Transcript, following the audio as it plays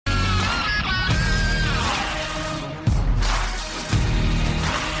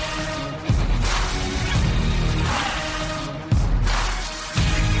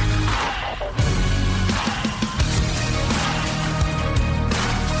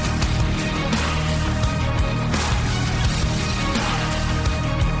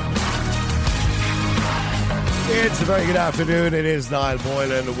It's a very good afternoon. It is Niall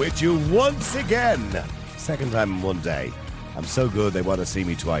Boylan with you once again. Second time in one day. I'm so good they want to see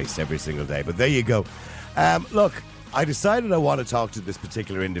me twice every single day. But there you go. Look, I decided I want to talk to this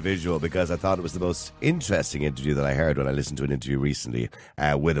particular individual because I thought it was the most interesting interview that I heard when I listened to an interview recently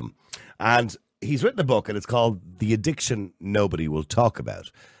with him. And he's written a book and it's called The Addiction Nobody Will Talk About.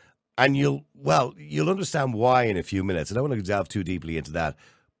 And you'll understand why in a few minutes. I don't want to delve too deeply into that.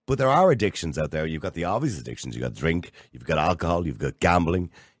 But there are addictions out there. You've got the obvious addictions. You've got drink, you've got alcohol, you've got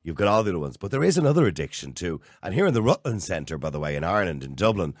gambling, you've got all the other ones. But there is another addiction too. And here in the Rutland Centre, by the way, in Ireland, in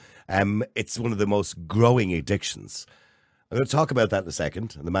Dublin, it's one of the most growing addictions. I'm going to talk about that in a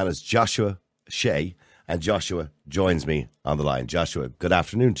second. And the man is Joshua Shea. And Joshua joins me on the line. Joshua, good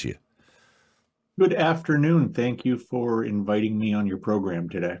afternoon to you. Good afternoon. Thank you for inviting me on your program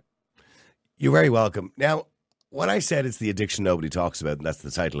today. You're very welcome. Now, when I said it's the addiction nobody talks about, and that's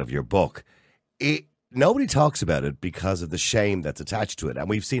the title of your book, nobody talks about it because of the shame that's attached to it. And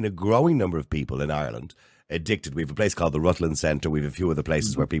we've seen a growing number of people in Ireland addicted. We have a place called the Rutland Centre. We have a few other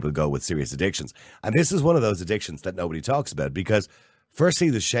places where people go with serious addictions. And this is one of those addictions that nobody talks about because firstly,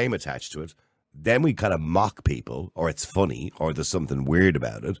 there's shame attached to it. Then we kind of mock people, or it's funny, or there's something weird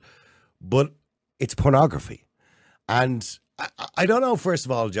about it. But it's pornography. And I don't know, first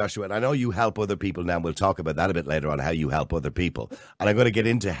of all, Joshua, and I know you help other people now. We'll talk about that a bit later on, how you help other people. And I'm going to get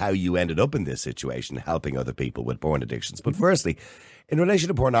into how you ended up in this situation, helping other people with porn addictions. But firstly, in relation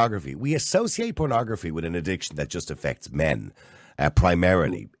to pornography, we associate pornography with an addiction that just affects men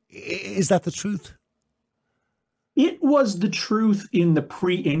primarily. Is that the truth? It was the truth in the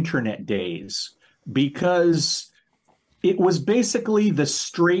pre-internet days because it was basically the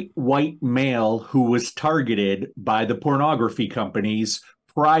straight white male who was targeted by the pornography companies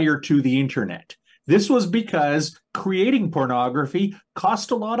prior to the internet. This was because creating pornography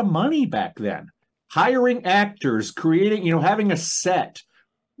cost a lot of money back then. Hiring actors, creating, having a set,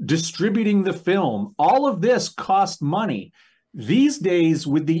 distributing the film, all of this cost money. These days,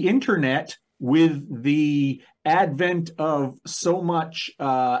 with the internet, with the advent of so much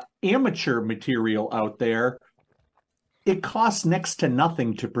amateur material out there, it costs next to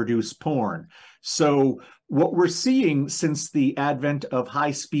nothing to produce porn. So what we're seeing since the advent of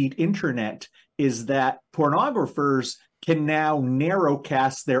high-speed internet is that pornographers can now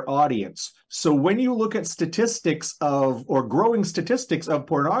narrowcast their audience. So when you look at growing statistics of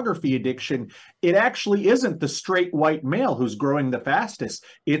pornography addiction, it actually isn't the straight white male who's growing the fastest.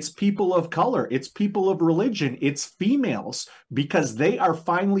 It's people of color. It's people of religion. It's females, because they are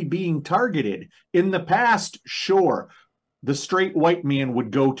finally being targeted. In the past, sure, the straight white man would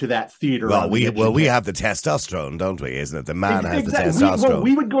go to that theater. Well, we have the testosterone, don't we? Isn't it? The man has the testosterone.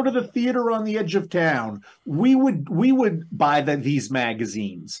 We would go to the theater on the edge of town. We would buy these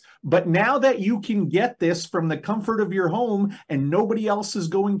magazines. But now that you can get this from the comfort of your home and nobody else is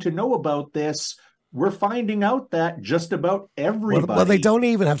going to know about this, we're finding out that just about everybody. Well, they don't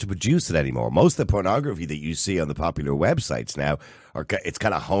even have to produce it anymore. Most of the pornography that you see on the popular websites now it's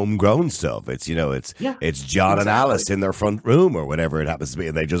kind of homegrown stuff. It's it's John and Alice in their front room or whatever it happens to be,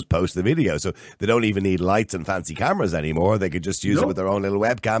 and they just post the video. So they don't even need lights and fancy cameras anymore. They could just use it with their own little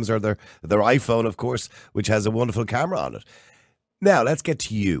webcams or their iPhone, of course, which has a wonderful camera on it. Now let's get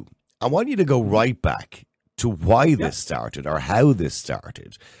to you. I want you to go right back to why this started or how this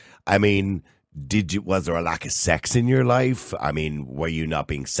started. I mean, was there a lack of sex in your life? I mean, were you not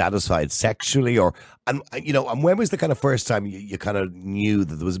being satisfied sexually? And when was the kind of first time you kind of knew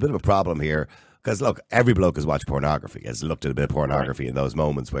that there was a bit of a problem here? Because look, every bloke has watched pornography, has looked at a bit of pornography in those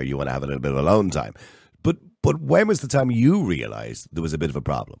moments where you want to have a little bit of alone time. But when was the time you realized there was a bit of a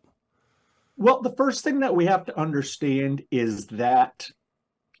problem? Well, the first thing that we have to understand is that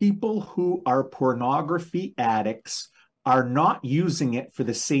people who are pornography addicts are not using it for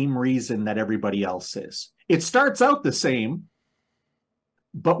the same reason that everybody else is. It starts out the same,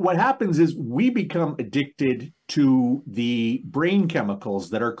 but what happens is we become addicted to the brain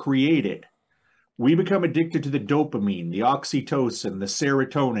chemicals that are created. We become addicted to the dopamine, the oxytocin, the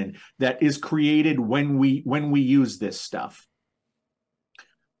serotonin that is created when we use this stuff.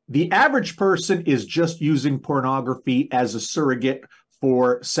 The average person is just using pornography as a surrogate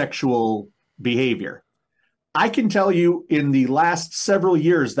for sexual behavior. I can tell you in the last several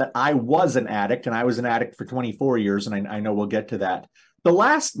years that I was an addict, and I was an addict for 24 years, and I know we'll get to that. The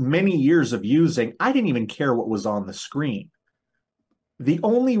last many years of using, I didn't even care what was on the screen. The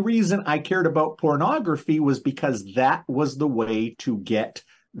only reason I cared about pornography was because that was the way to get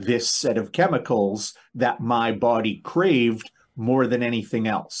this set of chemicals that my body craved more than anything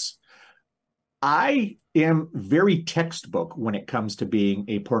else. I am very textbook when it comes to being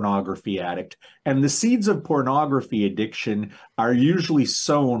a pornography addict. And the seeds of pornography addiction are usually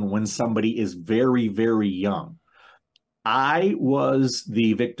sown when somebody is very, very young. I was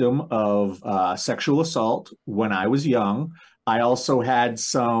the victim of sexual assault when I was young. I also had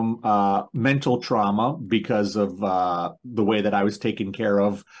some mental trauma because of the way that I was taken care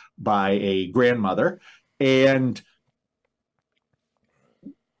of by a grandmother. And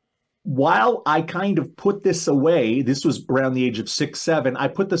while I kind of put this away, this was around the age of 6, 7, I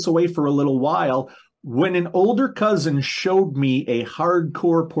put this away for a little while. When an older cousin showed me a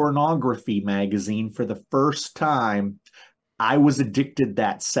hardcore pornography magazine for the first time, I was addicted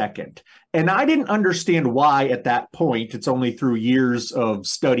that second. And I didn't understand why at that point. It's only through years of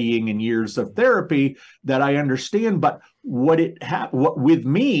studying and years of therapy that I understand. But what with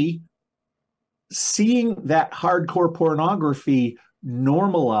me, seeing that hardcore pornography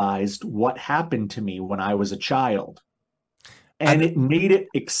normalized what happened to me when I was a child. And it made it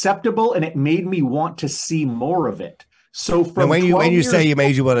acceptable, and it made me want to see more of it. So from when you say you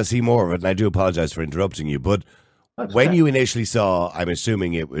made you want to see more of it, and I do apologize for interrupting you, but when you initially saw, I'm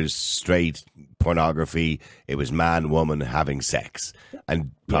assuming it was straight pornography, it was man, woman having sex,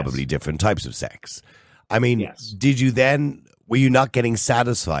 and probably different types of sex. I mean, did you then, were you not getting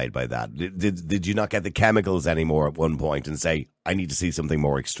satisfied by that? Did you not get the chemicals anymore at one point and say, I need to see something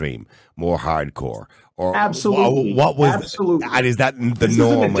more extreme, more hardcore? Or absolutely. What was, absolutely. And is that the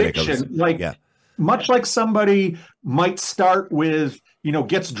norm when it comes? Much like somebody might start with,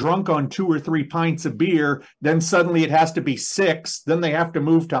 gets drunk on 2 or 3 pints of beer, then suddenly it has to be 6, then they have to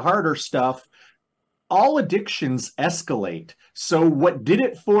move to harder stuff. All addictions escalate. So what did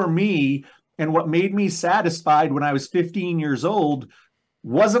it for me and what made me satisfied when I was 15 years old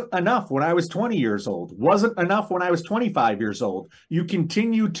wasn't enough when I was 20 years old, wasn't enough when I was 25 years old. You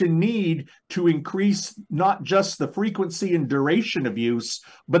continue to need to increase not just the frequency and duration of use,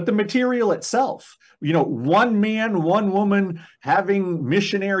 but the material itself. One man, one woman having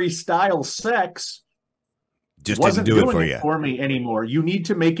missionary style sex just wasn't didn't do doing it for me anymore. You need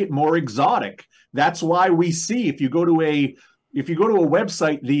to make it more exotic. That's why we see, if you go to a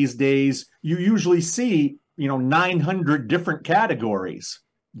website these days, you usually see 900 different categories,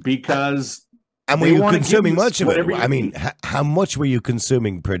 because and were you consuming much of it? I mean, how much were you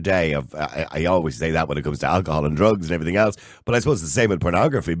consuming per day of I always say that when it comes to alcohol and drugs and everything else, but I suppose it's the same with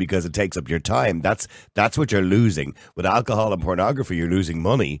pornography, because it takes up your time. That's what you're losing. With alcohol and pornography, you're losing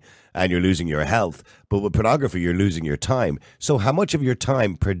money and you're losing your health, but with pornography, you're losing your time. So how much of your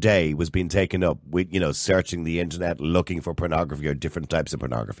time per day was being taken up with searching the internet, looking for pornography or different types of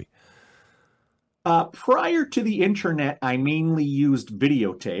pornography? Prior to the internet, I mainly used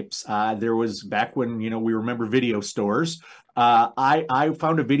videotapes. There was back when, we remember video stores. I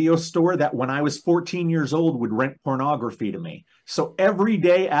found a video store that when I was 14 years old would rent pornography to me. So every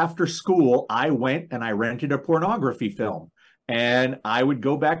day after school, I went and I rented a pornography film, and I would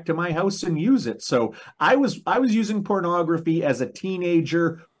go back to my house and use it. So I was using pornography as a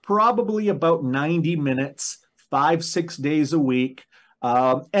teenager, probably about 90 minutes, 5-6 days a week.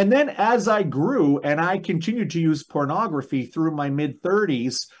 And then as I grew and I continued to use pornography through my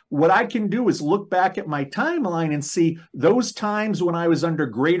mid-30s, what I can do is look back at my timeline and see those times when I was under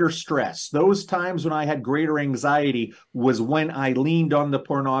greater stress, those times when I had greater anxiety was when I leaned on the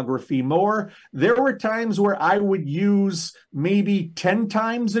pornography more. There were times where I would use maybe 10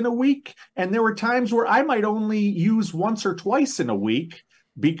 times in a week, and there were times where I might only use once or twice in a week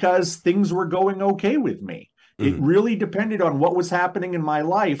because things were going okay with me. It really depended on what was happening in my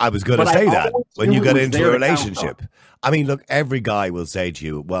life. I was going to say that when you got into a relationship. I mean, look, every guy will say to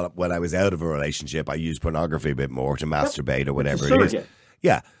you, well, when I was out of a relationship, I used pornography a bit more to masturbate or whatever it is.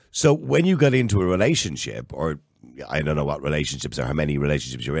 Yeah. So when you got into a relationship, or I don't know what relationships or how many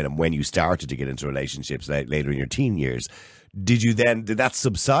relationships you're in, and when you started to get into relationships later in your teen years, did that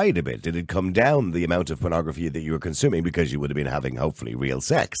subside a bit? Did it come down, the amount of pornography that you were consuming, because you would have been having hopefully real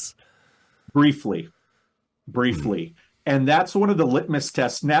sex? Briefly. And that's one of the litmus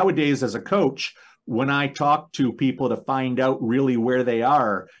tests nowadays as a coach. When I talk to people to find out really where they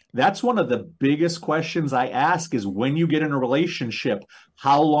are, that's one of the biggest questions I ask is, when you get in a relationship,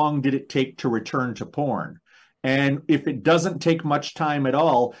 how long did it take to return to porn? And if it doesn't take much time at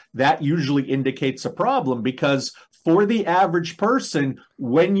all, that usually indicates a problem, because for the average person,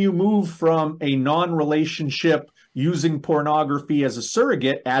 when you move from a non-relationship using pornography as a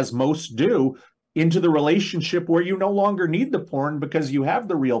surrogate, as most do, into the relationship where you no longer need the porn because you have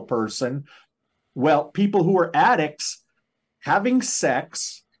the real person. Well, people who are addicts, having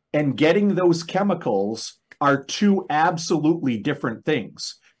sex and getting those chemicals are two absolutely different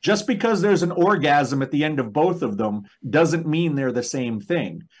things. Just because there's an orgasm at the end of both of them doesn't mean they're the same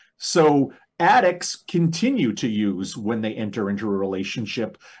thing. So addicts continue to use when they enter into a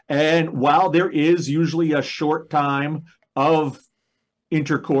relationship. And while there is usually a short time of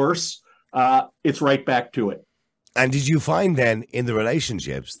intercourse, it's right back to it. And did you find then in the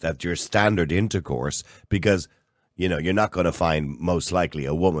relationships that your standard intercourse, because you're not going to find most likely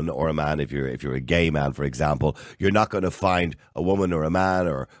a woman or a man if you're a gay man, for example, you're not going to find a woman or a man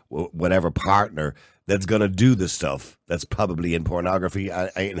or whatever partner that's going to do the stuff that's probably in pornography,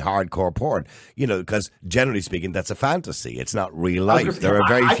 in hardcore porn, because generally speaking, that's a fantasy. It's not real life. There are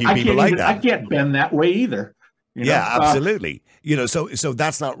very few people like that. I can't bend that way either. Yeah, absolutely. So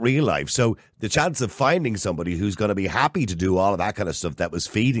that's not real life. So the chance of finding somebody who's going to be happy to do all of that kind of stuff that was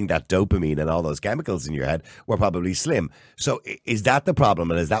feeding that dopamine and all those chemicals in your head were probably slim. So is that the problem?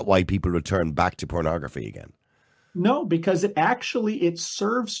 And is that why people return back to pornography again? No, because it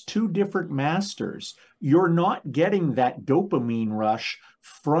serves two different masters. You're not getting that dopamine rush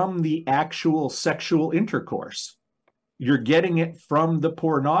from the actual sexual intercourse. You're getting it from the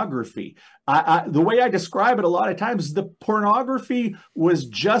pornography. The way I describe it a lot of times, the pornography was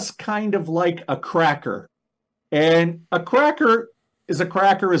just kind of like a cracker. And a cracker is a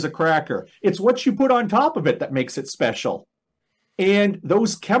cracker is a cracker. It's what you put on top of it that makes it special. And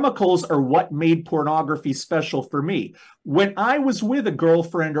those chemicals are what made pornography special for me. When I was with a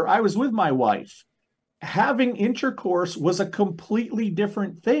girlfriend or I was with my wife, having intercourse was a completely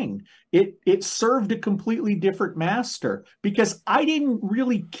different thing. It served a completely different master because I didn't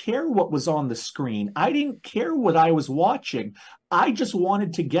really care what was on the screen. I didn't care what I was watching. I just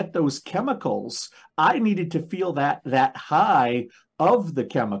wanted to get those chemicals. I needed to feel that high of the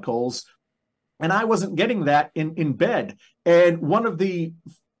chemicals, and I wasn't getting that in bed. And one of the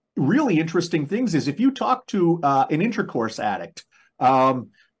really interesting things is if you talk to an intercourse addict,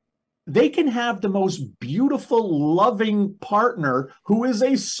 they can have the most beautiful, loving partner who is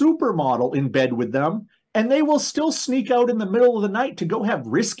a supermodel in bed with them, and they will still sneak out in the middle of the night to go have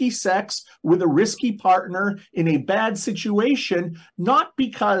risky sex with a risky partner in a bad situation, not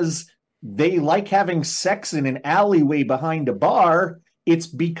because they like having sex in an alleyway behind a bar. It's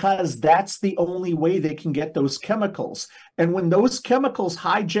because that's the only way they can get those chemicals. And when those chemicals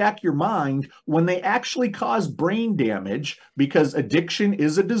hijack your mind, when they actually cause brain damage, because addiction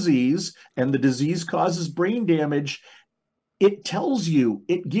is a disease and the disease causes brain damage, it tells you,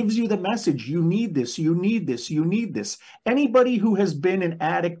 it gives you the message, you need this, you need this, you need this. Anybody who has been an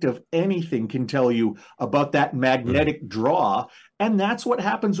addict of anything can tell you about that magnetic draw. And that's what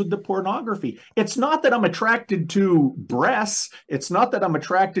happens with the pornography. It's not that I'm attracted to breasts. It's not that I'm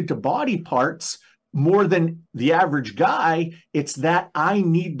attracted to body parts more than the average guy. It's that I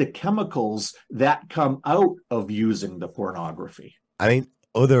need the chemicals that come out of using the pornography. I mean,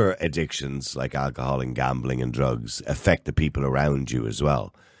 other addictions like alcohol and gambling and drugs affect the people around you as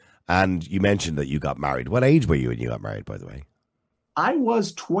well. And you mentioned that you got married. What age were you when you got married, by the way? I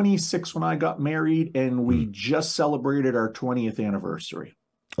was 26 when I got married, and we just celebrated our 20th anniversary.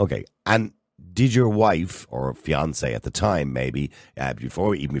 Okay. And did your wife or fiance at the time, maybe,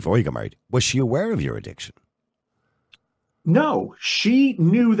 before you got married, was she aware of your addiction? No, she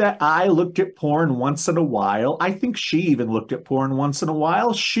knew that I looked at porn once in a while. I think she even looked at porn once in a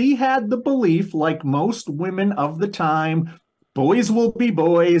while. She had the belief, like most women of the time, boys will be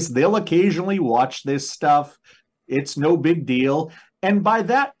boys. They'll occasionally watch this stuff. It's no big deal. And by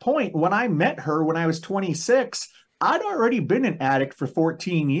that point, when I met her when I was 26, I'd already been an addict for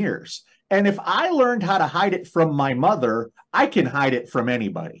 14 years. And if I learned how to hide it from my mother, I can hide it from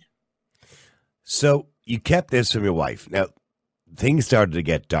anybody. So you kept this from your wife. Now, things started to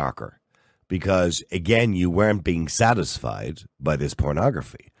get darker because, again, you weren't being satisfied by this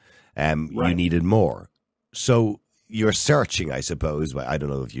pornography. Right. You needed more. So you're searching, I suppose. I don't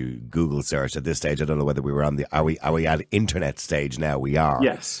know if you Google search at this stage. I don't know whether we were on are we at internet stage now? We are.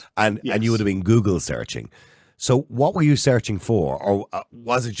 Yes. And you would have been Google searching. So what were you searching for? Or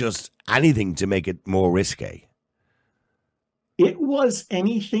was it just anything to make it more risque? It was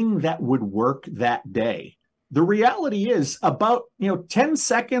anything that would work that day. The reality is about 10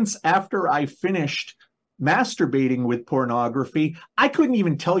 seconds after I finished masturbating with pornography, I couldn't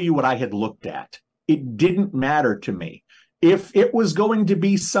even tell you what I had looked at. It didn't matter to me. If it was going to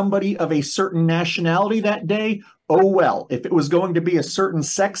be somebody of a certain nationality that day, oh well. If it was going to be a certain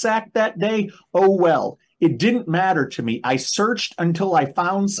sex act that day, oh well. It didn't matter to me. I searched until I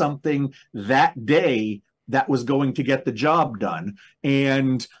found something that day that was going to get the job done.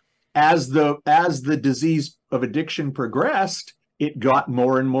 And as the disease of addiction progressed, it got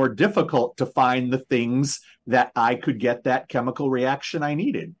more and more difficult to find the things that I could get that chemical reaction I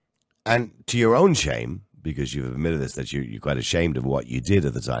needed. And to your own shame, because you've admitted this, that you're quite ashamed of what you did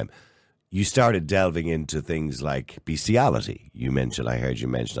at the time, you started delving into things like bestiality. I heard you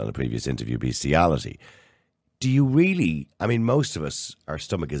mention on a previous interview, bestiality. Do you really, I mean, most of us, our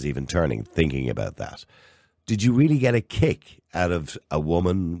stomach is even turning thinking about that. Did you really get a kick out of a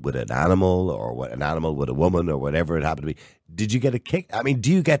woman with an animal, or an animal with a woman, or whatever it happened to be? Did you get a kick? I mean,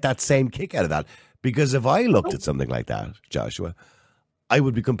 do you get that same kick out of that? Because if I looked at something like that, Joshua, I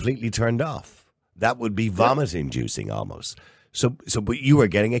would be completely turned off. That would be vomit-inducing almost. But you were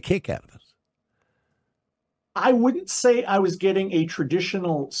getting a kick out of it. I wouldn't say I was getting a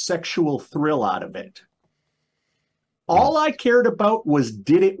traditional sexual thrill out of it. All I cared about was,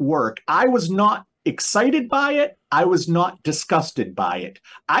 did it work? I was not excited by it. I was not disgusted by it.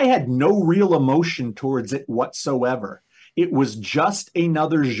 I had no real emotion towards it whatsoever. It was just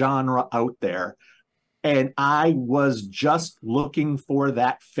another genre out there. And I was just looking for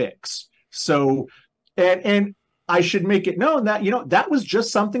that fix. So, and I should make it known that, that was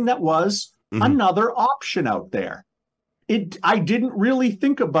just something that was another option out there. I didn't really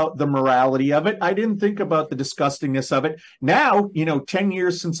think about the morality of it. I didn't think about the disgustingness of it. Now, 10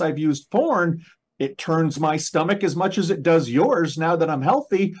 years since I've used porn, it turns my stomach as much as it does yours now that I'm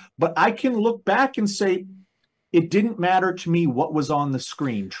healthy. But I can look back and say, it didn't matter to me what was on the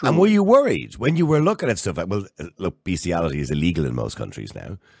screen. Truly. And were you worried when you were looking at stuff? Well, look, bestiality is illegal in most countries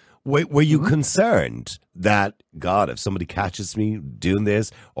now. Were you concerned that, God, if somebody catches me doing this,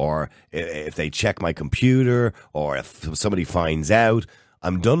 or if they check my computer, or if somebody finds out,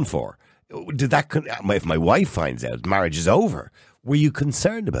 I'm done for? If my wife finds out, marriage is over. Were you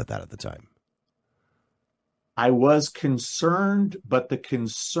concerned about that at the time? I was concerned, but the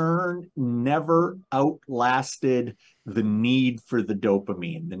concern never outlasted the need for the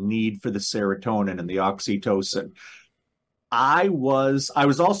dopamine, the need for the serotonin and the oxytocin. I was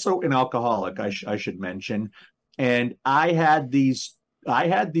also an alcoholic, I should mention, and I had these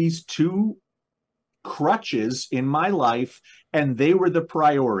two crutches in my life, and they were the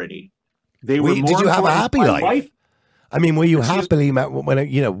priority. Did you have a happy life? I mean, were you happily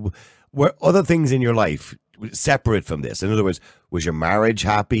when were other things in your life separate from this? In other words, was your marriage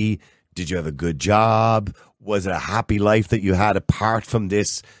happy? Did you have a good job? Was it a happy life that you had apart from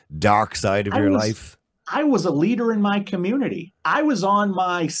this dark side of your life? I was a leader in my community. I was on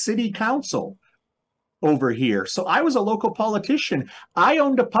my city council over here. So I was a local politician. I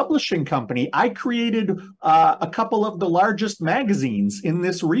owned a publishing company. I created a couple of the largest magazines in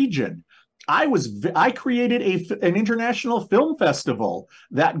this region. I created an international film festival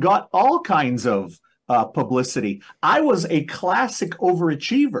that got all kinds of publicity. I was a classic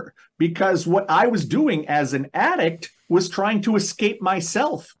overachiever because what I was doing as an addict was trying to escape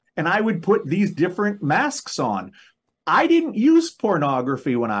myself. And I would put these different masks on. I didn't use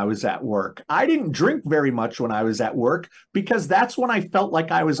pornography when I was at work. I didn't drink very much when I was at work because that's when I felt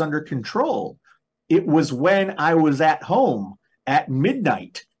like I was under control. It was when I was at home at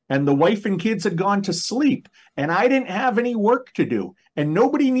midnight and the wife and kids had gone to sleep and I didn't have any work to do and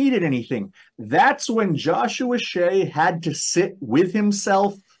nobody needed anything. That's when Joshua Shea had to sit with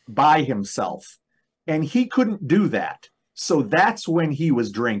himself by himself. And he couldn't do that. So that's when he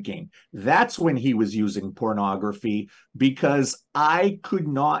was drinking. That's when he was using pornography because I could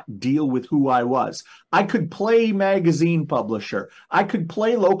not deal with who I was. I could play magazine publisher. I could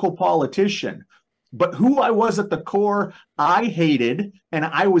play local politician. But who I was at the core, I hated, and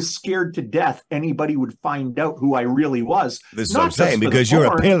I was scared to death anybody would find out who I really was. This is what I'm saying, because you're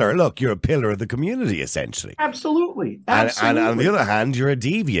a pillar. Look, you're a pillar of the community, essentially. Absolutely. And on the other hand, you're a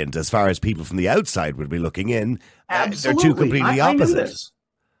deviant as far as people from the outside would be looking in. Absolutely. They're two completely opposite. I knew this.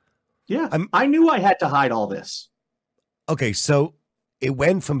 Yeah, I knew I had to hide all this. Okay, so it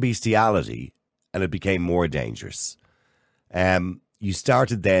went from bestiality and it became more dangerous. You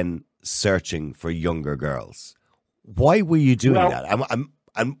started then searching for younger girls. Why were you doing that?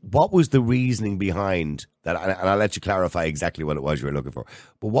 And what was the reasoning behind that? And I'll let you clarify exactly what it was you were looking for.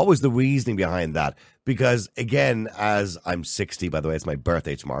 But what was the reasoning behind that? Because again, as I'm 60, by the way, it's my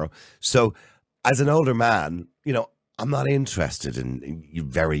birthday tomorrow. So as an older man, I'm not interested in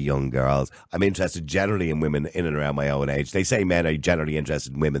very young girls. I'm interested generally in women in and around my own age. They say men are generally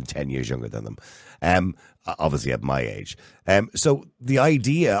interested in women 10 years younger than them. Obviously at my age. So the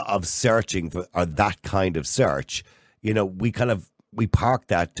idea of searching for or that kind of search, we park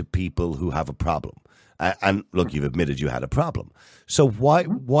that to people who have a problem. And look, you've admitted you had a problem. So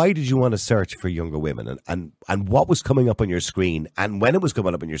why did you want to search for younger women? And what was coming up on your screen? And when it was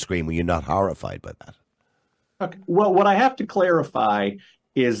coming up on your screen, were you not horrified by that? Okay. Well, what I have to clarify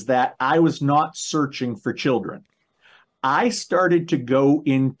is that I was not searching for children. I started to go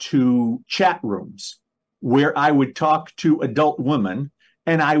into chat rooms where I would talk to adult women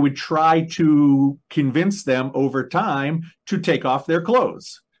and I would try to convince them over time to take off their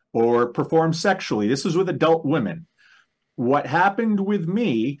clothes or perform sexually. This was with adult women. What happened with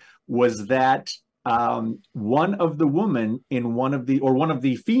me was that one of the women in one of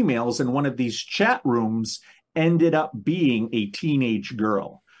the females in one of these chat rooms ended up being a teenage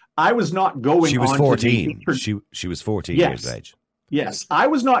girl. I was not going She was on 14. to the She was 14 yes, years of age. yes. I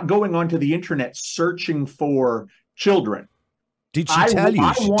was not going onto the internet searching for children. Did she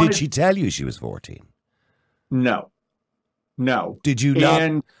did she tell you she was 14? No, no. Did you not?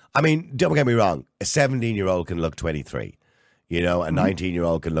 And I mean, don't get me wrong. A 17-year-old can look 23. You know, a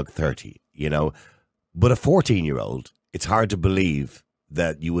 19-year-old can look 30. You know, but a 14-year-old, it's hard to believe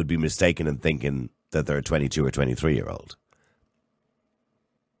that you would be mistaken in thinking that they're a 22 or 23-year-old.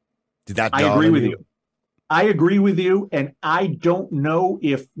 Did that dawn I agree on with you. I agree with you. And I don't know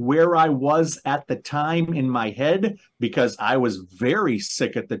if where I was at the time in my head, because I was very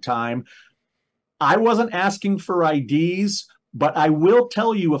sick at the time, I wasn't asking for IDs, but I will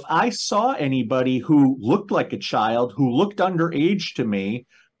tell you if I saw anybody who looked like a child, who looked underage to me,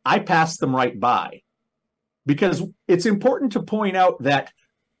 I passed them right by. Because it's important to point out that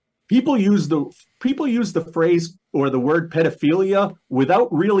people use the phrase or the word pedophilia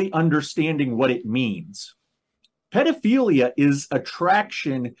without really understanding what it means. Pedophilia is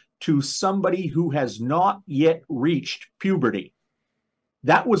attraction to somebody who has not yet reached puberty.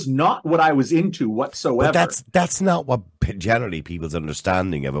 That was not what I was into whatsoever. But that's not what generally people's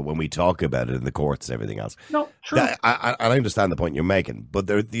understanding of it when we talk about it in the courts and everything else. No, true. I understand the point you're making, but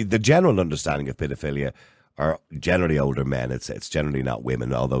the general understanding of pedophilia are generally older men. It's generally not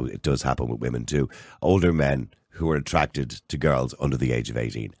women, although it does happen with women too. Older men who are attracted to girls under the age of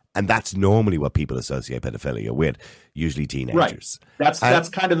 18. And that's normally what people associate pedophilia with, usually teenagers. Right. That's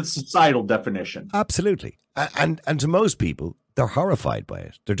kind of the societal definition. Absolutely. And to most people, they're horrified by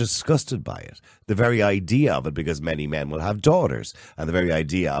it. They're disgusted by it. The very idea of it, because many men will have daughters, and the very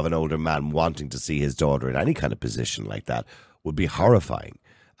idea of an older man wanting to see his daughter in any kind of position like that would be horrifying.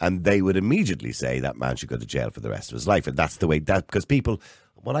 And they would immediately say that man should go to jail for the rest of his life. And that's the way that, because people,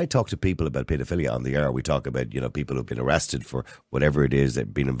 when I talk to people about pedophilia on the air, we talk about, people who've been arrested for whatever it is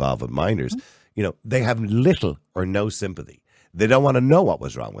they've been involved with minors, they have little or no sympathy. They don't want to know what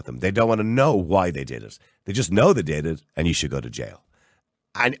was wrong with them. They don't want to know why they did it. They just know they did it and you should go to jail.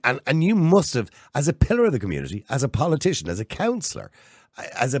 And you must have, as a pillar of the community, as a politician, as a counsellor,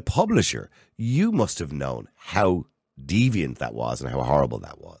 as a publisher, you must have known how deviant that was and how horrible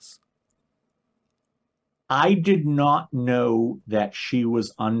that was. I did not know that she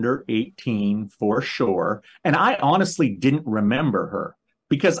was under 18 for sure. And I honestly didn't remember her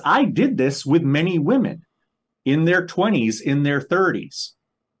because I did this with many women in their 20s, in their 30s.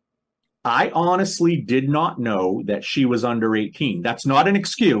 I honestly did not know that she was under 18. That's not an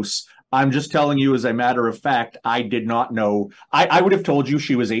excuse. I'm just telling you as a matter of fact, I did not know. I would have told you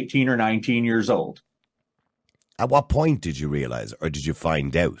she was 18 or 19 years old. At what point did you realize, or did you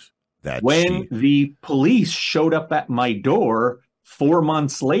find out that when the police showed up at my door 4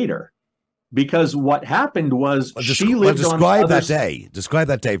 months later? Because what happened was she lived on that day. Describe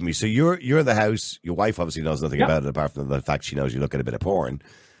that day for me. So you're in the house. Your wife obviously knows nothing about it apart from the fact she knows you look at a bit of porn.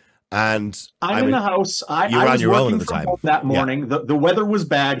 And I'm in the house. I was working from home that morning. Yeah. The weather was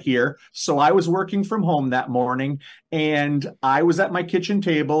bad here, so I was working from home that morning, and I was at my kitchen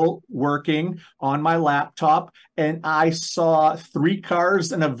table working on my laptop, and I saw 3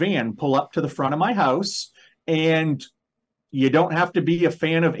 cars and a van pull up to the front of my house. And you don't have to be a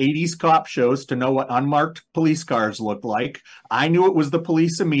fan of 80s cop shows to know what unmarked police cars look like. I knew it was the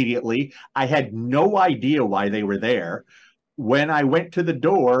police immediately. I had no idea why they were there. When I went to the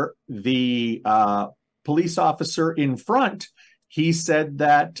door, the police officer in front, he said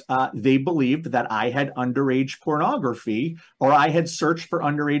that they believed that I had underage pornography, or I had searched for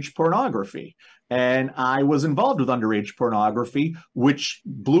underage pornography. And I was involved with underage pornography, which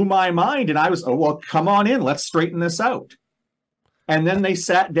blew my mind. And I was, oh, well, come on in. Let's straighten this out. And then they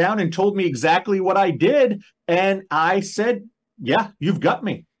sat down and told me exactly what I did. And I said, yeah, you've got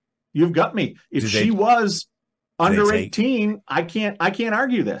me. You've got me. If she was under 18, I can't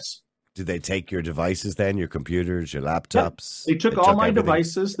argue this. Did they take your devices then, your computers, your laptops? Yep. They took all my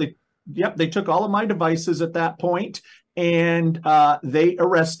devices. They took all of my devices at that point, and they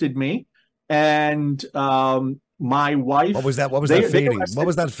arrested me. And my wife. What was that? What was that feeling? What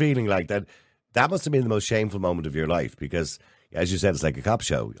was that feeling like? That must have been the most shameful moment of your life, because as you said, it's like a cop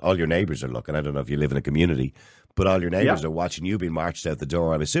show. All your neighbours are looking. I don't know if you live in a community, but all your neighbours are watching you being marched out the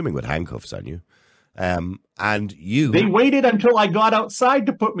door, I'm assuming with handcuffs on you. And you... They waited until I got outside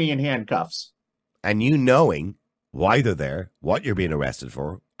to put me in handcuffs. And you knowing why they're there, what you're being arrested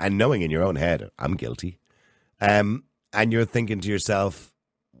for, and knowing in your own head, I'm guilty. And you're thinking to yourself,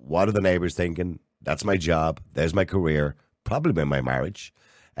 what are the neighbours thinking? That's my job. There's my career. Probably my marriage.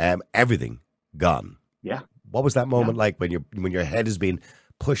 Everything gone. Yeah. What was that moment like when your head is being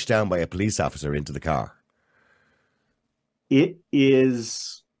pushed down by a police officer into the car? It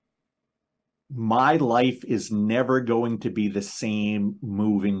is... My life is never going to be the same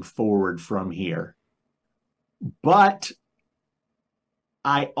moving forward from here. But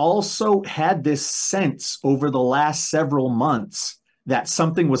I also had this sense over the last several months that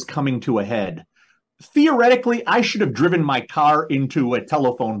something was coming to a head. Theoretically, I should have driven my car into a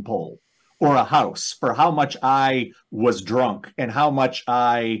telephone pole or a house for how much I was drunk and how much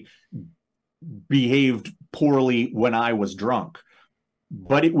I behaved poorly when I was drunk.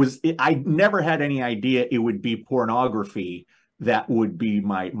 But I never had any idea it would be pornography that would be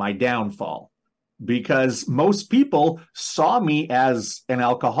my downfall, because most people saw me as an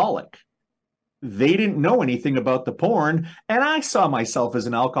alcoholic. They didn't know anything about the porn, and I saw myself as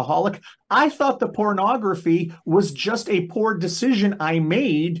an alcoholic. I thought the pornography was just a poor decision I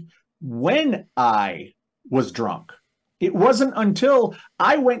made when I was drunk. It wasn't until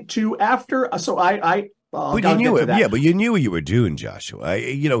I went to but you knew it, but you knew what you were doing, Joshua.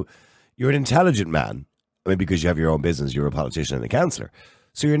 You're an intelligent man. I mean, because you have your own business, you're a politician and a counsellor.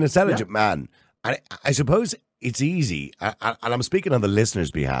 So you're an intelligent man. And I suppose it's easy, and I'm speaking on the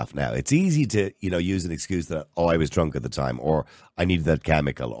listeners' behalf now, it's easy to, use an excuse that, I was drunk at the time, or I needed that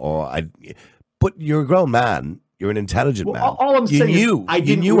chemical, but you're a grown man, you're an intelligent man. All I'm saying is I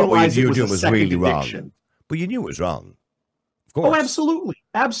didn't realize what you were doing was really wrong. But you knew it was wrong. Of course. Oh, absolutely.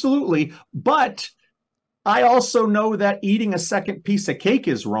 Absolutely. But I also know that eating a second piece of cake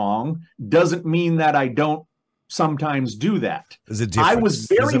is wrong doesn't mean that I don't sometimes do that. There's a difference. I was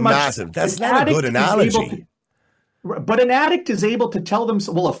very much massive. That's not a good analogy. But an addict is able to tell them.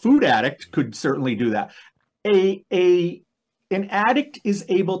 Well, a food addict could certainly do that. An addict is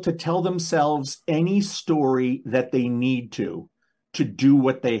able to tell themselves any story that they need to do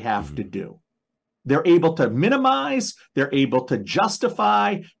what they have to do. They're able to minimize, they're able to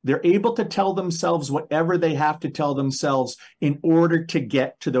justify, they're able to tell themselves whatever they have to tell themselves in order to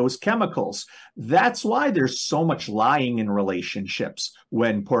get to those chemicals. That's why there's so much lying in relationships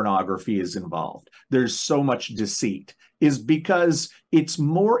when pornography is involved. There's so much deceit, is because it's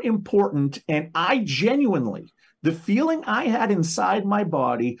more important. And the feeling I had inside my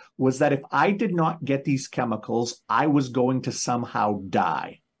body was that if I did not get these chemicals, I was going to somehow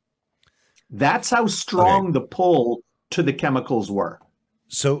die. That's how strong the pull to the chemicals were.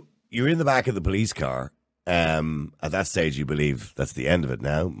 So you're in the back of the police car. At that stage, you believe that's the end of it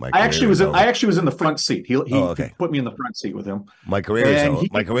now. I actually was in the front seat. He put me in the front seat with him. My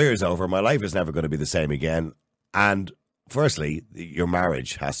career is over. My life is never going to be the same again. And firstly, your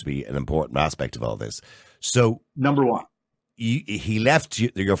marriage has to be an important aspect of all this. So number one, he left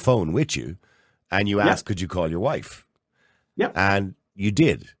your phone with you, and you asked, could you call your wife? Yep. And you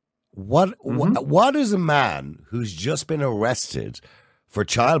did. What is a man who's just been arrested for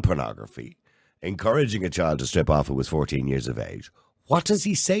child pornography, encouraging a child to strip off who was 14 years of age? What does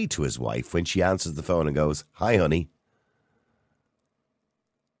he say to his wife when she answers the phone and goes, "Hi, honey"?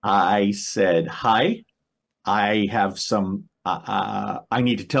 I said, "Hi, I have some, I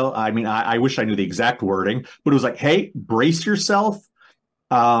need to tell," I wish I knew the exact wording, but it was like, "Hey, brace yourself.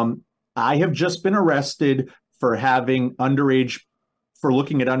 I have just been arrested for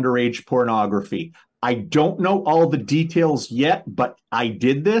looking at underage pornography. I don't know all the details yet, but I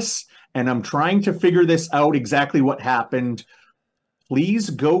did this, and I'm trying to figure this out exactly what happened.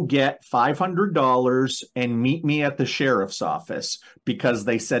 Please go get $500 and meet me at the sheriff's office, because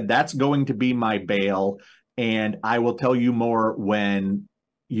they said that's going to be my bail, and I will tell you more when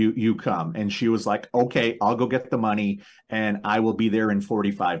you come." And she was like, "Okay, I'll go get the money, and I will be there in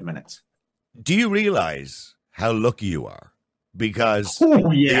 45 minutes. Do you realize how lucky you are? Because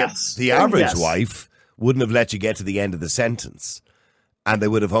the average wife wouldn't have let you get to the end of the sentence, and they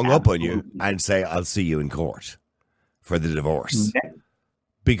would have hung up on you and say, "I'll see you in court for the divorce."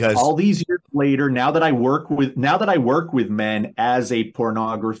 Because all these years later, now that I work with men as a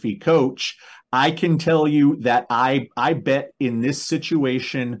pornography coach, I can tell you that I bet in this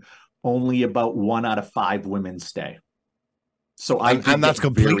situation only about 1 out of 5 women stay. So and that's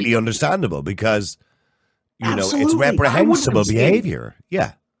completely understandable, because it's reprehensible behavior.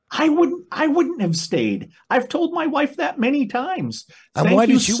 Yeah. I wouldn't have stayed. I've told my wife that many times. And Thank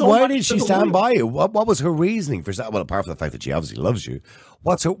you so why much did for she the stand loyalty. by you? What was her reasoning for well, apart from the fact that she obviously loves you,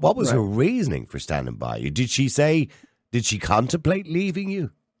 what was her Right. reasoning for standing by you? Did she contemplate leaving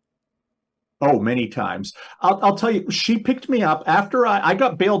you? Oh, many times. I'll tell you, she picked me up after I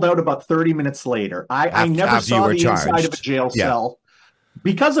got bailed out about 30 minutes later. I never After you saw were the inside of a charged? jail Yeah. cell.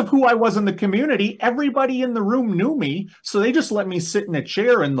 Because of who I was in the community, everybody in the room knew me. So they just let me sit in a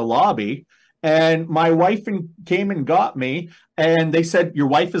chair in the lobby. And my wife came and got me. And they said, your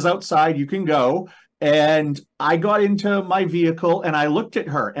wife is outside. You can go. And I got into my vehicle and I looked at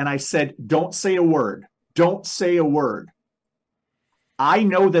her and I said, don't say a word. Don't say a word. I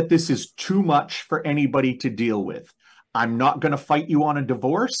know that this is too much for anybody to deal with. I'm not going to fight you on a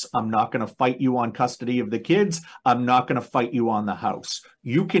divorce. I'm not going to fight you on custody of the kids. I'm not going to fight you on the house.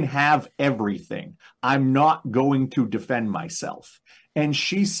 You can have everything. I'm not going to defend myself. And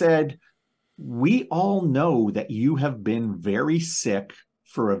she said, we all know that you have been very sick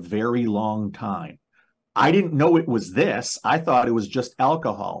for a very long time. I didn't know it was this. I thought it was just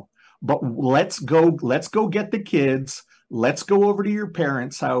alcohol. But let's go get the kids. Let's go over to your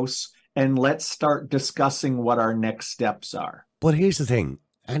parents' house and let's start discussing what our next steps are. But here's the thing: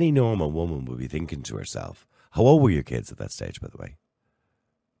 any normal woman would be thinking to herself, "How old were your kids at that stage, by the way?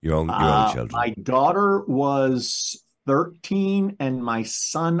 Your own children." My daughter was 13 and my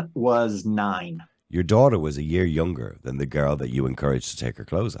son was 9. Your daughter was a year younger than the girl that you encouraged to take her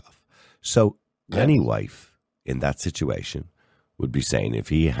clothes off. So Yeah. any wife in that situation would be saying, if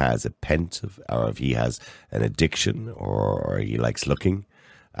he has a penchant or if he has an addiction or he likes looking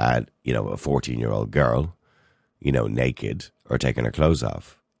at, a 14-year-old girl, naked or taking her clothes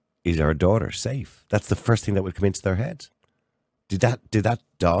off, is our daughter safe? That's the first thing that would come into their head. Did that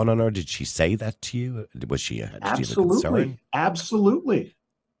dawn on her? Did she say that to you? Did she have a concern? Absolutely. Absolutely.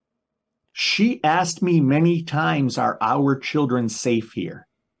 She asked me many times, are our children safe here?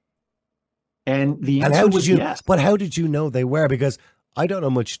 And the And answer was yes. But how did you know they were? Because I don't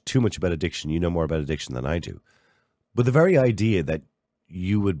know too much about addiction. You know more about addiction than I do. But the very idea that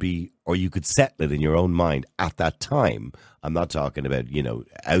you would be, or you could settle it in your own mind at that time, I'm not talking about,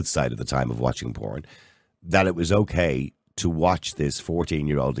 outside of the time of watching porn, that it was okay to watch this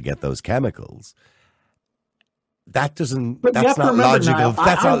 14-year-old to get those chemicals. But That's you have to not remember, logical. Niall,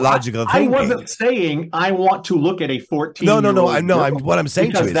 That's not logical I thinking. wasn't saying I want to look at a 14 No, year old no. What I'm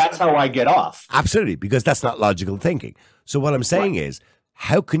saying to you because is, that's how I get off. absolutely, because that's not logical thinking. So what I'm saying is,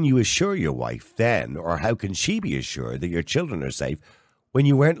 how can you assure your wife then, or how can she be assured that your children are safe when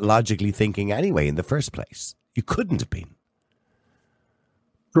you weren't logically thinking anyway in the first place? You couldn't have been.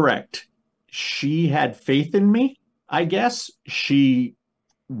 Correct. She had faith in me, I guess. She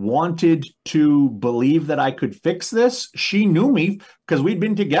wanted to believe that I could fix this. She knew me because we'd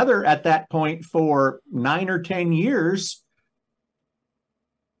been together at that point for 9 or 10 years.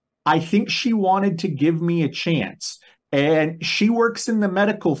 I think she wanted to give me a chance. And she works in the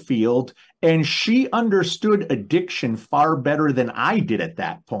medical field and she understood addiction far better than I did at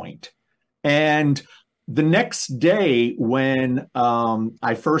that point. And the next day, when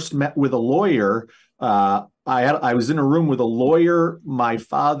I first met with a lawyer, I was in a room with a lawyer, my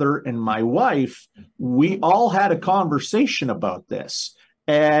father, and my wife. We all had a conversation about this,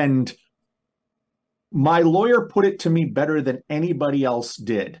 and my lawyer put it to me better than anybody else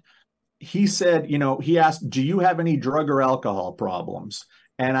did. He said, he asked, "Do you have any drug or alcohol problems?"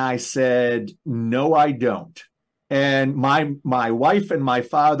 And I said, "No, I don't." And my wife and my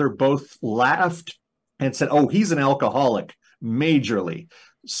father both laughed and said, "Oh, he's an alcoholic, majorly."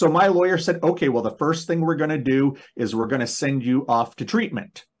 So my lawyer said, "Okay, well, the first thing we're going to do is we're going to send you off to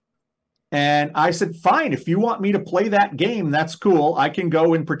treatment." And I said, "Fine, if you want me to play that game, that's cool. I can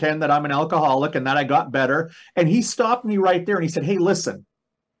go and pretend that I'm an alcoholic and that I got better." And he stopped me right there and he said, "Hey, listen,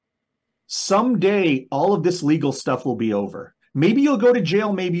 someday all of this legal stuff will be over. Maybe you'll go to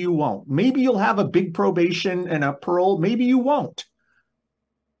jail, maybe you won't. Maybe you'll have a big probation and a parole, maybe you won't.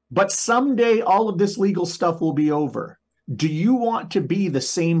 But someday all of this legal stuff will be over. Do you want to be the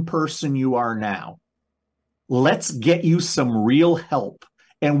same person you are now? Let's get you some real help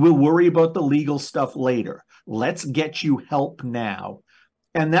and we'll worry about the legal stuff later. Let's get you help now."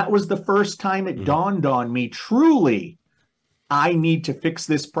 And that was the first time it dawned on me, truly, I need to fix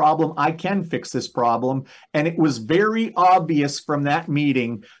this problem. I can fix this problem. And it was very obvious from that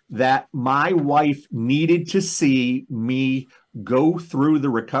meeting that my wife needed to see me go through the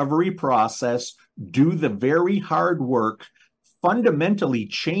recovery process, do the very hard work, fundamentally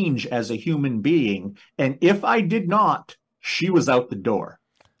change as a human being. And if I did not, she was out the door.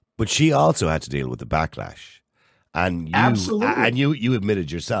 But she also had to deal with the backlash. And Absolutely. you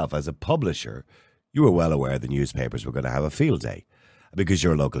admitted yourself as a publisher, you were well aware the newspapers were going to have a field day because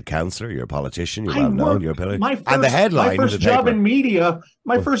you're a local councillor, you're a politician, you're I well known, worked you're a pillar. my And the first my headline in the first job paper, in media.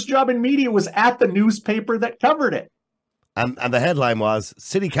 My first job in media was at the newspaper that covered it. and the headline was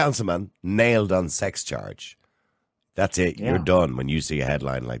City Councilman nailed on sex charge. That's it. You're Yeah. done when you see a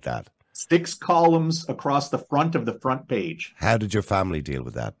headline like that. 6 columns across the front of the front page. How did your family deal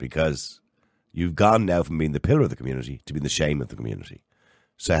with that? Because you've gone now from being the pillar of the community to being the shame of the community.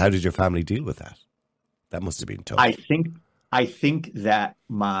 So how did your family deal with that? That must have been tough. I think that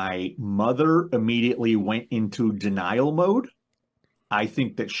my mother immediately went into denial mode. I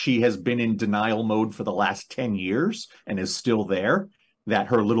think that she has been in denial mode for the last 10 years and is still there, that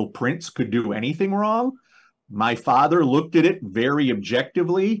her little prince could do anything wrong. My father looked at it very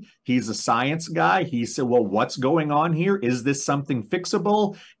objectively. He's a science guy. He said, well, what's going on here? Is this something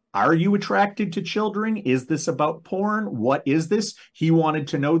fixable? Are you attracted to children? Is this about porn? What is this? He wanted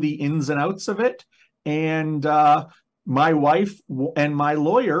to know the ins and outs of it. And my wife and my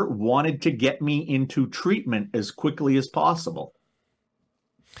lawyer wanted to get me into treatment as quickly as possible.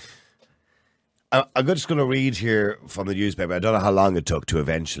 I'm just going to read here from the newspaper. I don't know how long it took to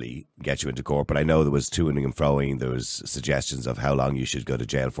eventually get you into court, but I know there was toing and froing. There was suggestions of how long you should go to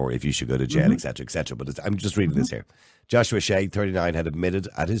jail for, if you should go to jail, etc., etc. But I'm just reading this here. Joshua Shea, 39, had admitted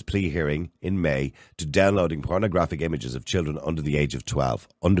at his plea hearing in May to downloading pornographic images of children under the age of 12,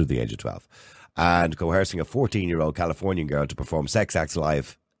 and coercing a 14-year-old Californian girl to perform sex acts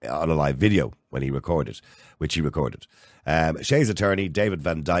live on a live video which he recorded. Shea's attorney, David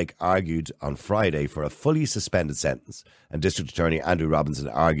Van Dyke, argued on Friday for a fully suspended sentence, and District Attorney Andrew Robinson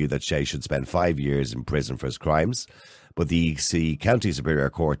argued that Shea should spend 5 years in prison for his crimes. But the County Superior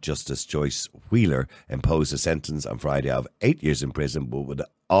Court Justice Joyce Wheeler imposed a sentence on Friday of 8 years in prison, but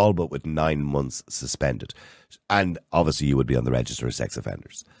with 9 months suspended. And obviously you would be on the register of sex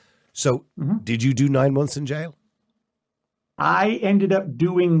offenders. So did you do 9 months in jail? I ended up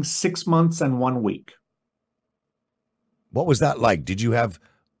doing 6 months and 1 week. What was that like? Did you have,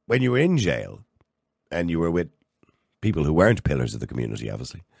 when you were in jail and you were with people who weren't pillars of the community,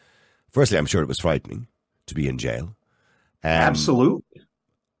 obviously? Firstly, I'm sure it was frightening to be in jail. Absolutely.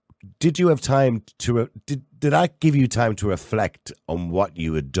 Did you have time to, did that give you time to reflect on what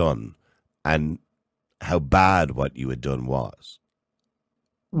you had done and how bad what you had done was?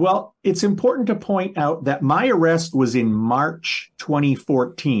 Well, it's important to point out that my arrest was in March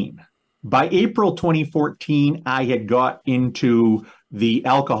 2014. By April 2014, I had got into the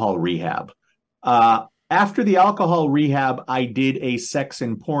alcohol rehab. After the alcohol rehab, I did a sex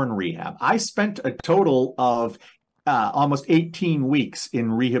and porn rehab. I spent a total of almost 18 weeks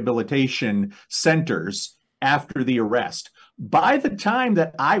in rehabilitation centers after the arrest. By the time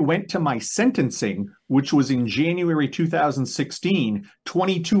that I went to my sentencing, which was in January 2016,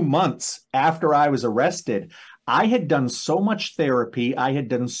 22 months after I was arrested, I had done so much therapy, I had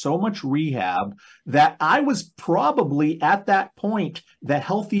done so much rehab that I was probably at that point the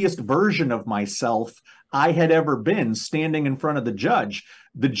healthiest version of myself I had ever been standing in front of the judge.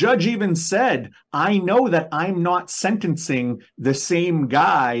 The judge even said, I know that I'm not sentencing the same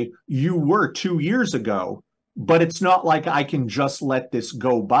guy you were 2 years ago, but it's not like I can just let this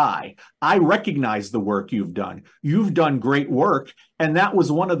go by. I recognize the work you've done. You've done great work. And that was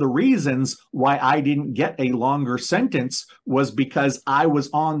one of the reasons why I didn't get a longer sentence, was because I was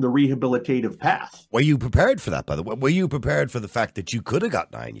on the rehabilitative path. Were you prepared for that, by the way? Were you prepared for the fact that you could have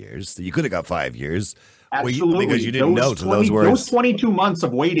got 9 years, that you could have got 5 years? Absolutely. Because you didn't know till those words. Those 22 months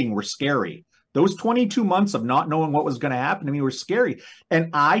of waiting were scary. Those 22 months of not knowing what was going to happen to me were scary. And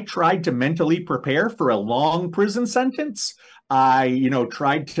I tried to mentally prepare for a long prison sentence. I,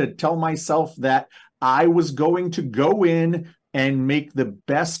 tried to tell myself that I was going to go in and make the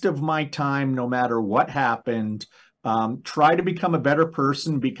best of my time no matter what happened. Try to become a better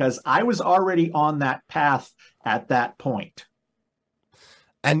person, because I was already on that path at that point.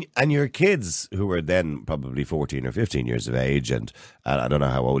 And your kids, who were then probably 14 or 15 years of age, and I don't know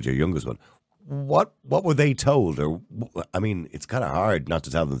how old your youngest one, what were they told? Or, I mean, it's kind of hard not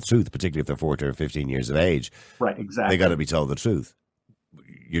to tell them the truth, particularly if they're 14 or 15 years of age. Right, exactly. They got to be told the truth.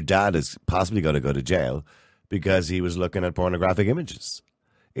 Your dad is possibly going to go to jail because he was looking at pornographic images.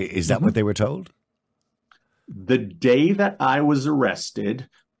 Is that what they were told? The day that I was arrested,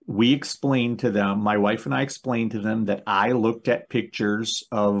 we explained to them, my wife and I explained to them, that I looked at pictures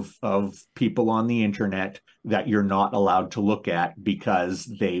of people on the internet that you're not allowed to look at because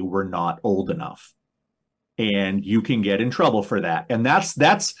they were not old enough. and you can get in trouble for that. And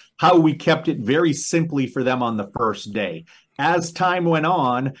that's how we kept it very simply for them on the first day. As time went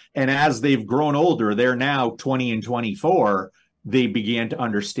on, and as they've grown older, they're now 20 and 24, they began to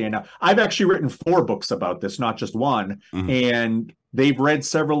understand. Now, I've actually written 4 books about this, not just one, and they've read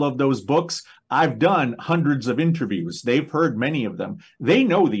several of those books. I've done hundreds of interviews. They've heard many of them. They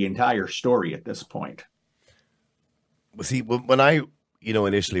know the entire story at this point. Well, see, when I,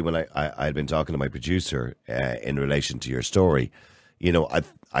 initially when I had been talking to my producer in relation to your story, I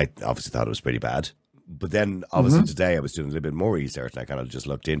obviously thought it was pretty bad. But then obviously today I was doing a little bit more research, and I kind of just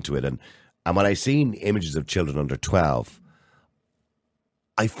looked into it. And when I seen images of children under 12,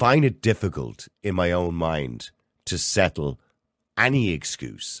 I find it difficult in my own mind to settle any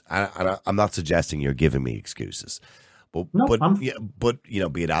excuse. And I'm not suggesting you're giving me excuses. But be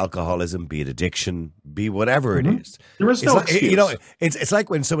it alcoholism, be it addiction, be whatever it is. There is no excuse. It's like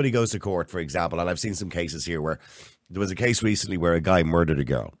when somebody goes to court, for example, and I've seen some cases here where there was a case recently where a guy murdered a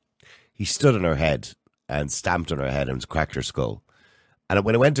girl. He stood on her head and stamped on her head and cracked her skull. And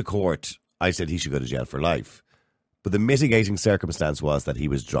when I went to court, I said he should go to jail for life. But the mitigating circumstance was that he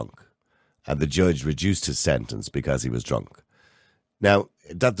was drunk, and the judge reduced his sentence because he was drunk. Now,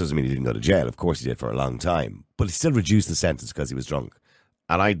 that doesn't mean he didn't go to jail. Of course he did for a long time. But he still reduced the sentence because he was drunk.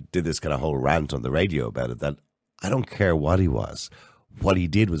 And I did this kind of whole rant on the radio about it, that I don't care what he was. What he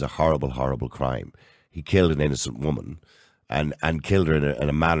did was a horrible, horrible crime. He killed an innocent woman and killed her in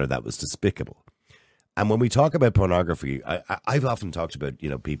a manner that was despicable. And when we talk about pornography, I've often talked about,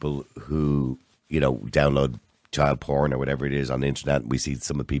 people who, download child porn or whatever it is on the internet. And we see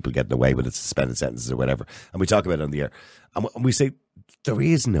some of the people getting away with it, suspended sentences or whatever. And we talk about it on the air. And we say, there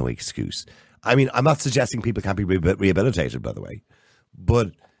is no excuse. I mean, I'm not suggesting people can't be rehabilitated, by the way.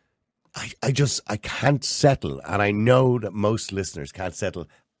 But I can't settle. And I know that most listeners can't settle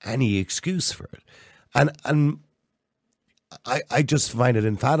any excuse for it. And I just find it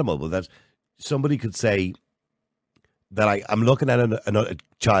unfathomable that somebody could say that I'm looking at a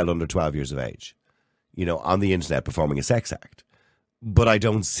child under 12 years of age, on the internet performing a sex act. But I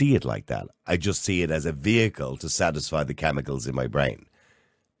don't see it like that. I just see it as a vehicle to satisfy the chemicals in my brain.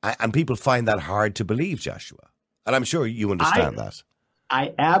 And people find that hard to believe, Joshua. And I'm sure you understand that.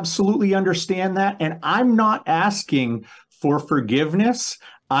 I absolutely understand that. And I'm not asking for forgiveness.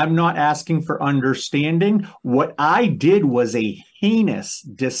 I'm not asking for understanding. What I did was a heinous,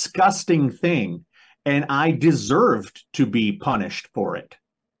 disgusting thing, and I deserved to be punished for it.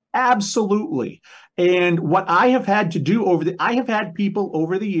 Absolutely. And what I have had to do I have had people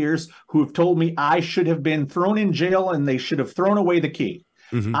over the years who have told me I should have been thrown in jail and they should have thrown away the key.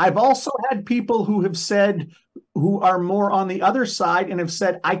 I've also had people who have said, who are more on the other side and have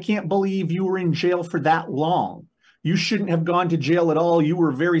said, I can't believe you were in jail for that long. You shouldn't have gone to jail at all. You were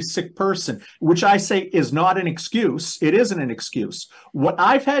a very sick person, which I say is not an excuse. It isn't an excuse. What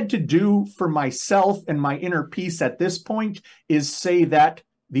I've had to do for myself and my inner peace at this point is say that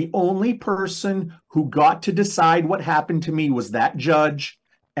the only person who got to decide what happened to me was that judge,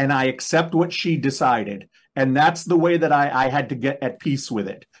 and I accept what she decided. And that's the way that I had to get at peace with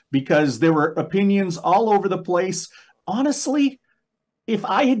it, because there were opinions all over the place. Honestly, if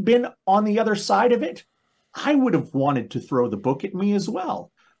I had been on the other side of it, I would have wanted to throw the book at me as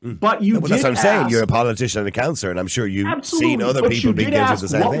well. But that's what I'm saying. You're a politician and a counselor, and I'm sure you've seen other people being guilty of the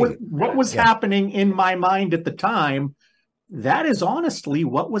same thing. What was happening in my mind at the time? That is honestly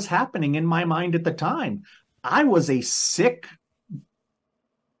what was happening in my mind at the time. I was a sick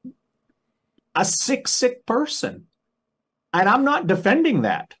person. And I'm not defending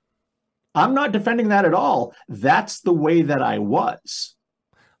that. I'm not defending that at all. That's the way that I was.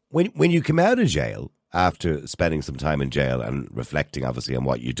 When you come out of jail, after spending some time in jail and reflecting, obviously, on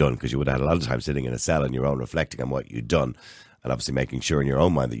what you've done, because you would have had a lot of time sitting in a cell on your own, reflecting on what you'd done, and obviously making sure in your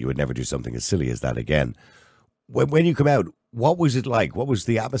own mind that you would never do something as silly as that again. When you come out, what was it like? What was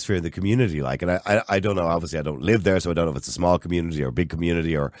the atmosphere in the community like? And I don't know, obviously I don't live there, so I don't know if it's a small community or a big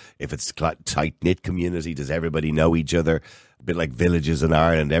community, or if it's a tight-knit community. Does everybody know each other? A bit like villages in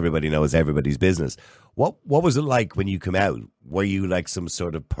Ireland, everybody knows everybody's business. What was it like when you come out? Were you like some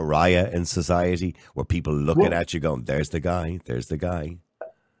sort of pariah in society? Were people looking at you going, there's the guy, there's the guy?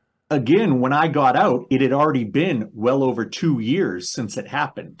 Again, when I got out, it had already been well over 2 years since it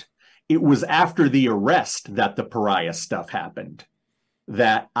happened. It was after the arrest that the pariah stuff happened,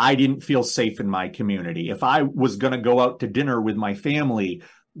 that I didn't feel safe in my community. If I was going to go out to dinner with my family,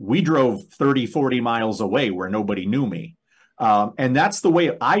 we drove 30, 40 miles away where nobody knew me. And that's the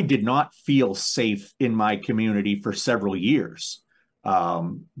way I did not feel safe in my community for several years.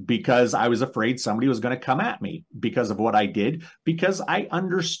 because I was afraid somebody was going to come at me because of what I did, because I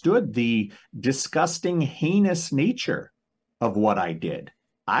understood the disgusting, heinous nature of what I did.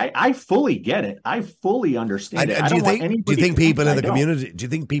 I fully get it. I fully understand it. And I do don't you want think anybody do you think to people in I the don't. community do you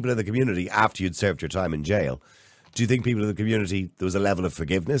think people in the community after you'd served your time in jail, do you think people in the community there was a level of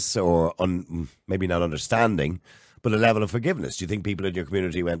forgiveness or maybe not understanding, but a level of forgiveness? Do you think people in your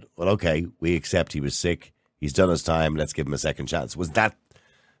community went, well, okay, we accept he was sick, he's done his time, let's give him a second chance? Was that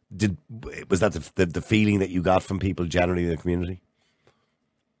the feeling that you got from people generally in the community?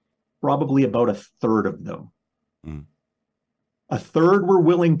 Probably about a third of them. Mm. A third were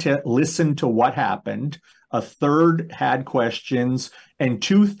willing to listen to what happened. A third had questions, and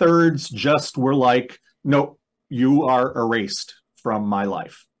two-thirds just were like, "No, you are erased from my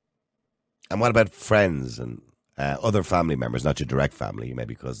life." And what about friends and other family members, not your direct family,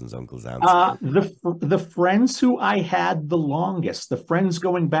 maybe cousins, uncles, aunts? The friends who I had the longest, the friends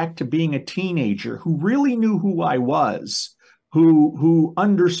going back to being a teenager, who really knew who I was, who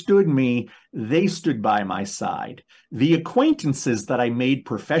understood me, they stood by my side. The acquaintances that I made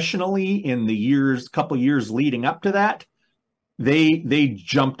professionally in the couple years leading up to that, they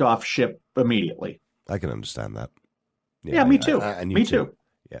jumped off ship immediately. I can understand that. Yeah, me too. And you Me too.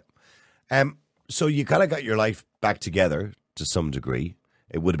 too. Yeah. So you kind of got your life back together to some degree.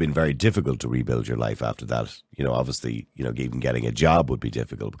 It would have been very difficult to rebuild your life after that. You know, obviously, even getting a job would be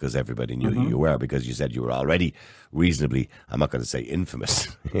difficult because everybody knew who you were, because you said you were already reasonably, I'm not going to say infamous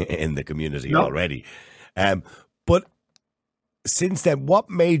in the community already. But since then, what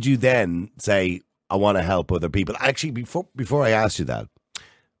made you then say, I want to help other people? Actually, before I asked you that,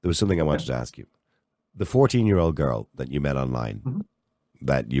 there was something I wanted to ask you. The 14-year-old girl that you met online,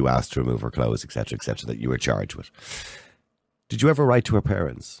 that you asked to remove her clothes, etc., that you were charged with. Did you ever write to her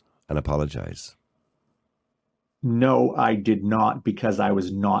parents and apologize? No, I did not, because I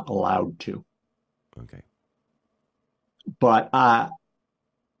was not allowed to. Okay. But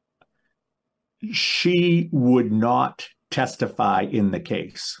she would not testify in the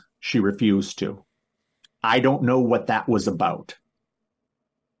case. She refused to. I don't know what that was about.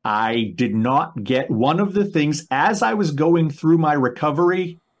 I did not get one of the things as I was going through my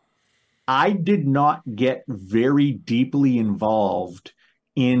recovery. I did not get very deeply involved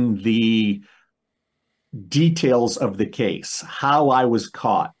in the details of the case, how I was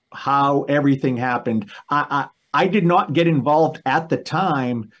caught, how everything happened. I did not get involved at the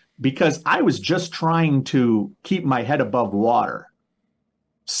time because I was just trying to keep my head above water.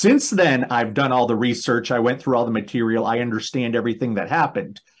 Since then, I've done all the research. I went through all the material. I understand everything that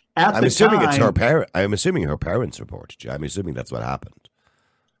happened. I'm assuming it's her parent. I'm assuming her parents reported you. I'm assuming that's what happened.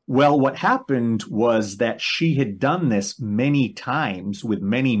 Well, what happened was that she had done this many times with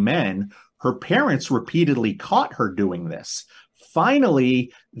many men. Her parents repeatedly caught her doing this.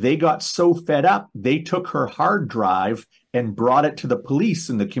 Finally, they got so fed up, they took her hard drive and brought it to the police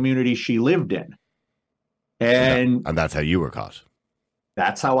in the community she lived in. And that's how you were caught.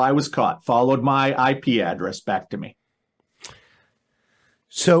 That's how I was caught. Followed my IP address back to me.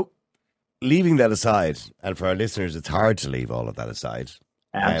 So, leaving that aside, and for our listeners, it's hard to leave all of that aside.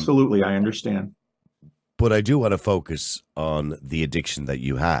 Absolutely, I understand. But I do want to focus on the addiction that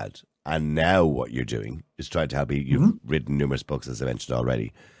you had. And now what you're doing is trying to help you. You've written numerous books, as I mentioned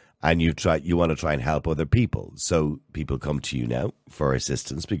already. And you want to try and help other people. So people come to you now for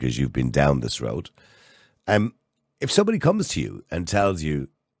assistance because you've been down this road. If somebody comes to you and tells you,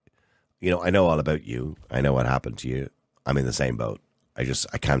 I know all about you. I know what happened to you. I'm in the same boat.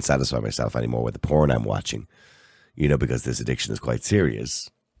 I can't satisfy myself anymore with the porn I'm watching, because this addiction is quite serious.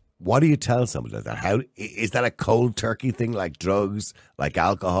 What do you tell somebody like that? How is that a cold turkey thing, like drugs, like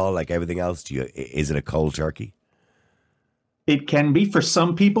alcohol, like everything else? Is it a cold turkey? It can be. For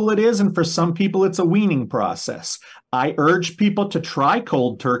some people it is, and for some people it's a weaning process. I urge people to try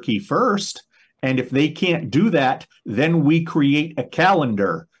cold turkey first, and if they can't do that, then we create a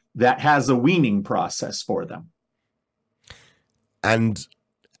calendar that has a weaning process for them. And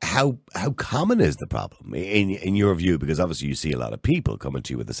how common is the problem in your view? Because obviously you see a lot of people coming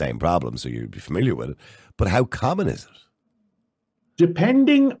to you with the same problem, so you'd be familiar with it. But how common is it?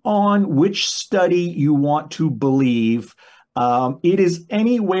 Depending on which study you want to believe, it is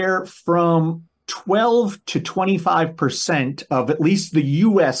anywhere from 12 to 25% of at least the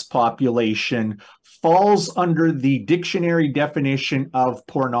U.S. population falls under the dictionary definition of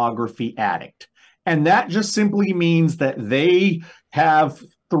pornography addict. And that just simply means that they have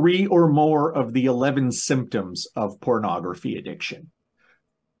 3 or more of the 11 symptoms of pornography addiction.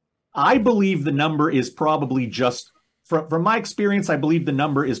 I believe the number is probably just from my experience, I believe the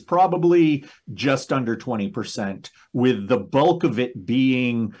number is probably just under 20%, with the bulk of it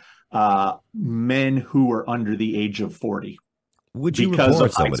being men who are under the age of 40. Would you because report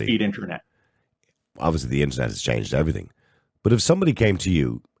of somebody? high-speed internet. Obviously, the internet has changed everything. But if somebody came to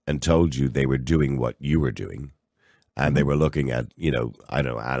you and told you they were doing what you were doing, and they were looking at, I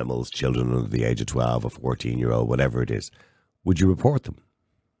don't know, animals, children under the age of 12 or 14-year-old, whatever it is, would you report them?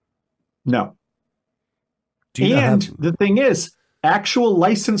 No. Do you the thing is, actual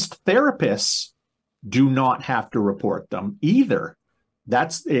licensed therapists do not have to report them either.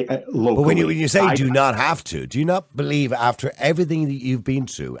 That's locally. But when you say do not have to, do you not believe after everything that you've been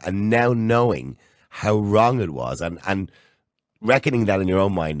through and now knowing how wrong it was and reckoning that in your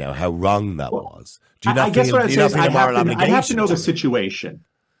own mind now how wrong that was, do you not I guess feel, what I'd say is I'd have to know the it? situation.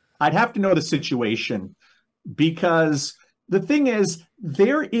 I'd have to know the situation, because the thing is,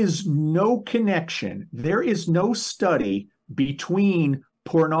 there is no connection. There is no study between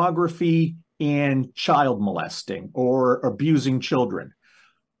pornography and child molesting or abusing children.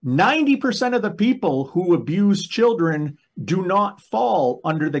 90% of the people who abuse children do not fall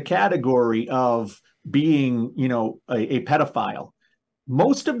under the category of being, a pedophile.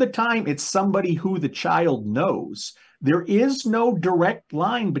 Most of the time, it's somebody who the child knows. There is no direct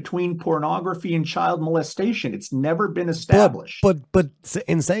line between pornography and child molestation. It's never been established. But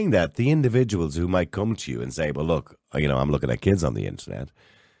in saying that, the individuals who might come to you and say, well, look, I'm looking at kids on the internet,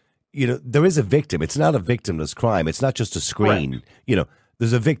 there is a victim. It's not a victimless crime. It's not just a screen. Right.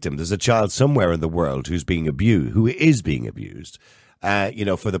 There's a victim. There's a child somewhere in the world who is being abused,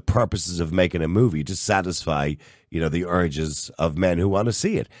 for the purposes of making a movie to satisfy, the urges of men who want to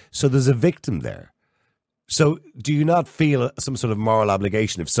see it. So there's a victim there. So do you not feel some sort of moral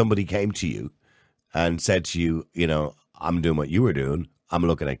obligation if somebody came to you and said to you, I'm doing what you were doing, I'm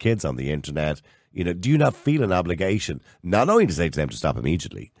looking at kids on the internet, do you not feel an obligation not only to say to them to stop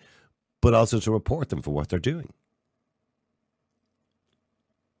immediately, but also to report them for what they're doing?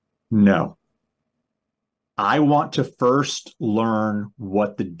 No. I want to first learn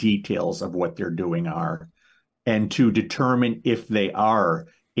what the details of what they're doing are, and to determine if they are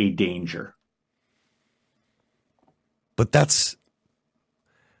a danger. But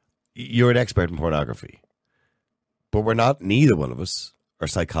you're an expert in pornography, but neither one of us are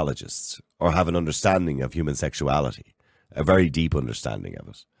psychologists or have an understanding of human sexuality, a very deep understanding of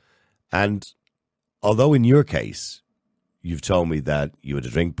it. And although in your case, you've told me that you had a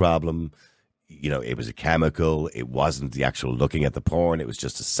drink problem, it was a chemical, it wasn't the actual looking at the porn, it was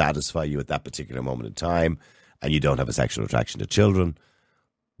just to satisfy you at that particular moment in time, and you don't have a sexual attraction to children.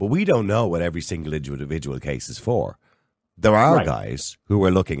 But we don't know what every single individual case is for. There are guys who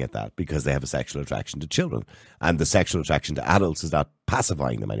are looking at that because they have a sexual attraction to children, and the sexual attraction to adults is not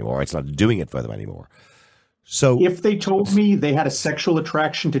pacifying them anymore. It's not doing it for them anymore. So if they told me they had a sexual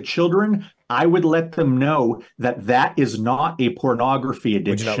attraction to children, I would let them know that that is not a pornography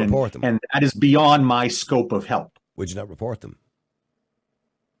addiction. Would you not report them? And that is beyond my scope of help. Would you not report them?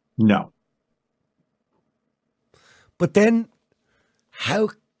 No. But then how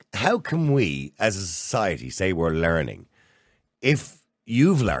can we as a society say we're learning if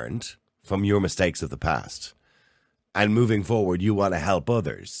you've learned from your mistakes of the past and moving forward you want to help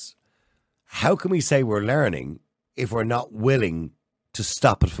others? How can we say we're learning if we're not willing to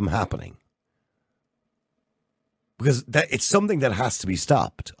stop it from happening? Because it's something that has to be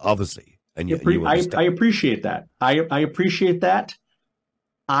stopped, obviously. And I appreciate that. I appreciate that.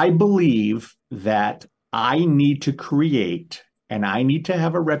 I believe that I need to create, and I need to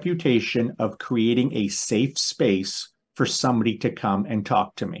have a reputation of creating a safe space for somebody to come and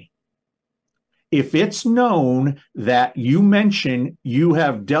talk to me. If it's known that you mention you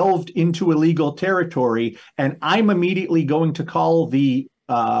have delved into illegal territory and I'm immediately going to call the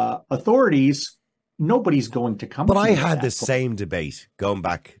authorities, nobody's going to come. But I had the same debate going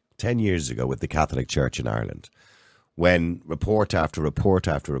back 10 years ago with the Catholic Church in Ireland, when report after report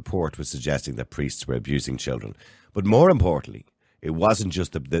after report was suggesting that priests were abusing children. But more importantly, it wasn't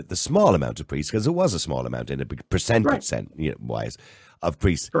just the small amount of priests, because it was a small amount in a percentage wise of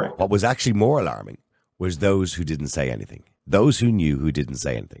priests. Correct. What was actually more alarming was those who didn't say anything, those who knew who didn't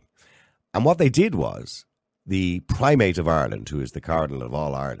say anything. And what they did was the primate of Ireland, who is the cardinal of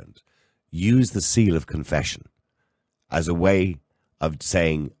all Ireland, used the seal of confession as a way of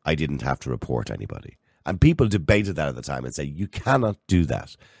saying, I didn't have to report anybody. And people debated that at the time and said, you cannot do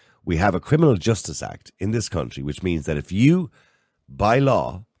that. We have a Criminal Justice Act in this country, which means that if you, by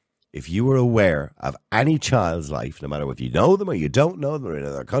law, if you were aware of any child's life, no matter if you know them or you don't know them or in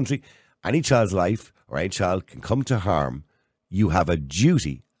another country, any child's life or any child can come to harm, you have a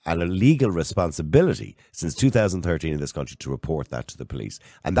duty and a legal responsibility since 2013 in this country to report that to the police.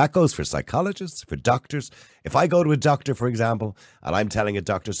 And that goes for psychologists, for doctors. If I go to a doctor, for example, and I'm telling a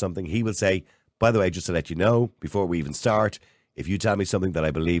doctor something, he will say, by the way, just to let you know, before we even start, if you tell me something that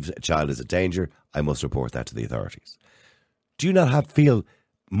I believe a child is a danger, I must report that to the authorities. Do you not feel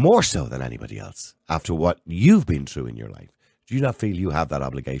more so than anybody else after what you've been through in your life? Do you not feel you have that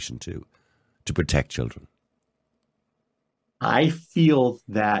obligation to protect children? I feel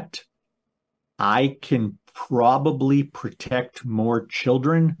that I can probably protect more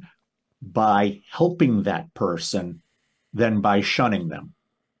children by helping that person than by shunning them.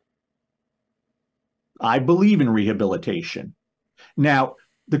 I believe in rehabilitation. Now,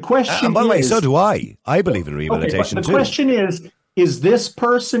 the question and by the way, so do I. I believe in rehabilitation too. The question is this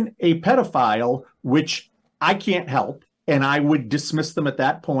person a pedophile, which I can't help, and I would dismiss them at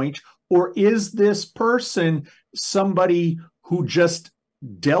that point, or is this person somebody who just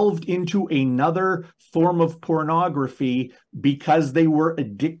delved into another form of pornography because they were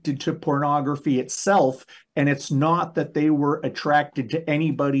addicted to pornography itself, and it's not that they were attracted to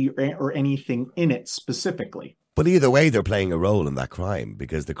anybody or anything in it specifically? But either way, they're playing a role in that crime,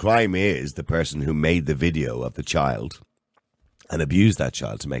 because the crime is the person who made the video of the child and abused that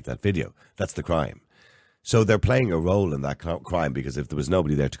child to make that video. That's the crime. So they're playing a role in that crime, because if there was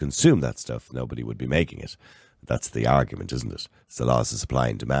nobody there to consume that stuff, nobody would be making it. That's the argument, isn't it? It's the laws of supply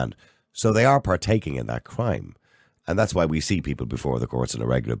and demand. So they are partaking in that crime. And that's why we see people before the courts on a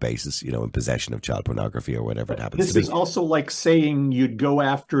regular basis, in possession of child pornography or whatever it happens to be. This is also like saying you'd go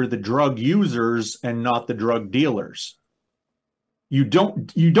after the drug users and not the drug dealers. You don't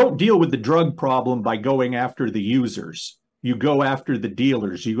deal with the drug problem by going after the users. You go after the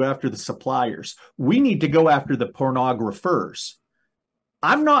dealers. You go after the suppliers. We need to go after the pornographers.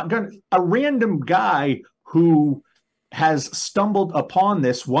 I'm not going to... A random guy who has stumbled upon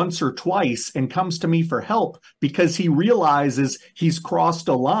this once or twice and comes to me for help because he realizes he's crossed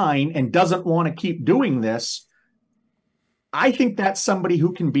a line and doesn't want to keep doing this, I think that's somebody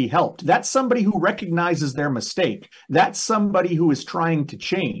who can be helped. That's somebody who recognizes their mistake. That's somebody who is trying to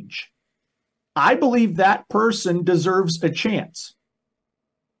change. I believe that person deserves a chance.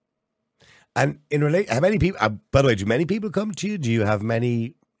 And how many people, by the way, do many people come to you? Do you have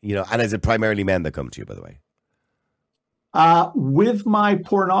many, and is it primarily men that come to you, by the way? With my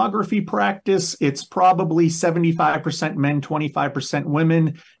pornography practice, it's probably 75% men, 25%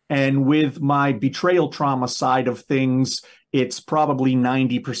 women. And with my betrayal trauma side of things, it's probably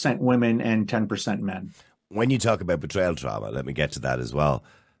 90% women and 10% men. When you talk about betrayal trauma, let me get to that as well,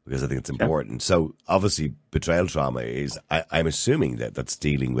 because I think it's important. Yeah. So obviously betrayal trauma is, I'm assuming that's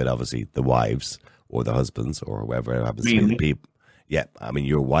dealing with obviously the wives or the husbands or whoever happens to be the people. Yeah, I mean,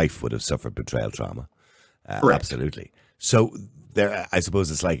 your wife would have suffered betrayal trauma. Absolutely. So there, I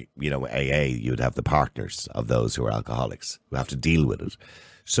suppose it's like, AA, you'd have the partners of those who are alcoholics who have to deal with it.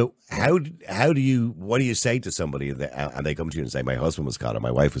 So what do you say to somebody and they come to you and say, my husband was caught or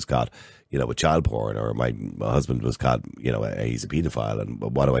my wife was caught, with child porn, or my husband was caught, he's a pedophile, and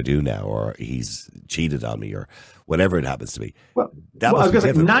what do I do now? Or he's cheated on me, or whatever it happens to be. I was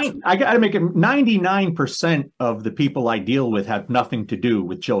going to say, I got to make it 99% of the people I deal with have nothing to do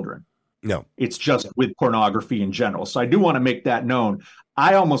with children. No, it's just with pornography in general. So I do want to make that known.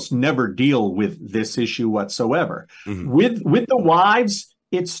 I almost never deal with this issue whatsoever. Mm-hmm. With the wives,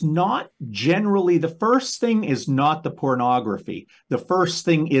 it's not generally, the first thing is not the pornography. The first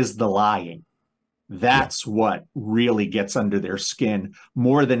thing is the lying. That's what really gets under their skin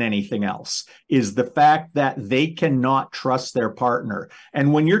more than anything else, is the fact that they cannot trust their partner.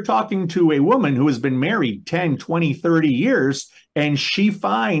 And when you're talking to a woman who has been married 10, 20, 30 years, and she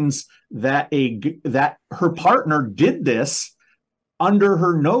finds that her partner did this under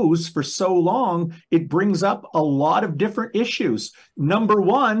her nose for so long, it brings up a lot of different issues. Number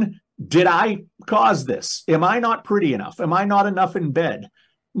one, did I cause this? Am I not pretty enough? Am I not enough in bed?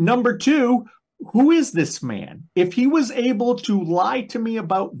 Number two, who is this man? If he was able to lie to me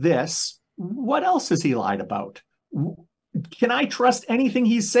about this, what else has he lied about? Can I trust anything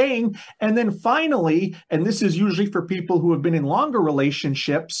he's saying? And then finally, and this is usually for people who have been in longer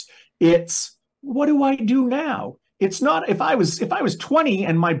relationships, it's, what do I do now? It's not, if I was 20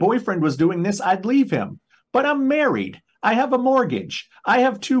 and my boyfriend was doing this, I'd leave him. But I'm married. I have a mortgage. I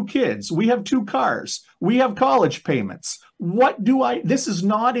have 2 kids. We have 2 cars. We have college payments. This is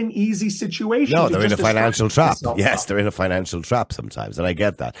not an easy situation. No, they're in a financial trap. Yes, they're in a financial trap sometimes, and I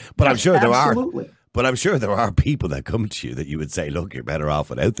get that. But I'm sure there are. But I'm sure there are people that come to you that you would say, look, you're better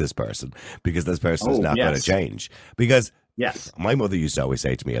off without this person, because this person is not going to change. Because my mother used to always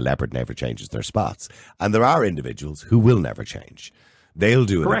say to me, a leopard never changes their spots. And there are individuals who will never change. they'll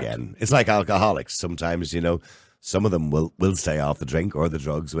do it Correct. again. It's like alcoholics. Sometimes, some of them will stay off the drink or the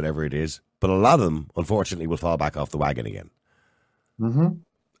drugs, whatever it is. But a lot of them, unfortunately, will fall back off the wagon again. Mm-hmm.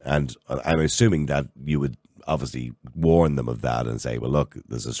 And I'm assuming that you would obviously warn them of that and say, well, look,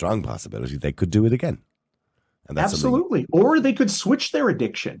 there's a strong possibility they could do it again. And that's Absolutely. Or they could switch their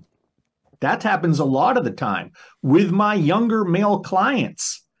addiction. That happens a lot of the time. With my younger male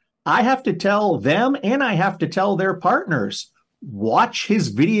clients, I have to tell them and I have to tell their partners, watch his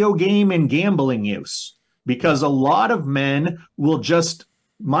video game and gambling use, because a lot of men will just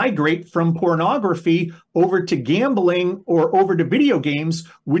migrate from pornography over to gambling or over to video games,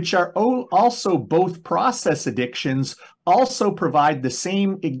 which are also both process addictions, also provide the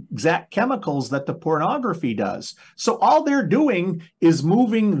same exact chemicals that the pornography does. So all they're doing is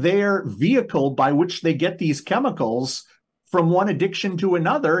moving their vehicle by which they get these chemicals from one addiction to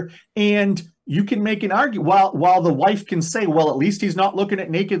another. And you can make an argument while the wife can say, well, at least he's not looking at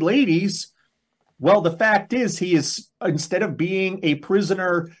naked ladies. Well, the fact is, he is, instead of being a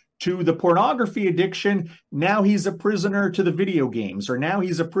prisoner to the pornography addiction, now he's a prisoner to the video games, or now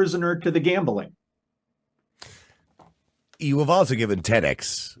he's a prisoner to the gambling. You have also given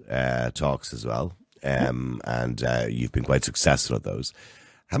TEDx talks as well, and you've been quite successful at those.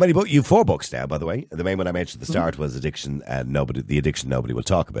 How many books? You've 4 books now, by the way. The main one I mentioned at the start was Addiction, the addiction nobody will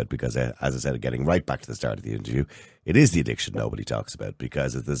talk about, because, as I said, getting right back to the start of the interview, it is the addiction nobody talks about,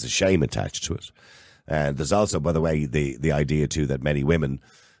 because there's a shame attached to it. And there's also, by the way, the idea, too, that many women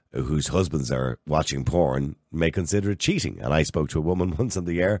whose husbands are watching porn may consider it cheating. And I spoke to a woman once on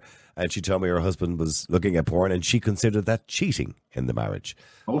the air, and she told me her husband was looking at porn, and she considered that cheating in the marriage.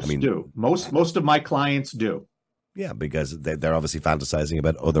 Most do. Most of my clients do. Yeah, because they're obviously fantasizing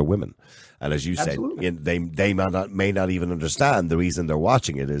about other women. And as you said, they may not even understand the reason they're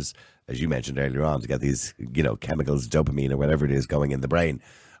watching it is, as you mentioned earlier on, to get these, chemicals, dopamine or whatever it is going in the brain,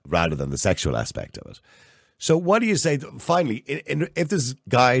 rather than the sexual aspect of it. So what do you say, finally, if there's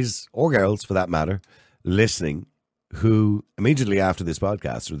guys or girls, for that matter, listening who immediately after this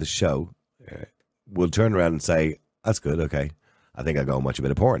podcast or this show will turn around and say, that's good, okay, I think I'll go and watch a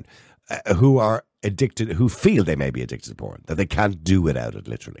bit of porn, who are addicted, who feel they may be addicted to porn, that they can't do without it,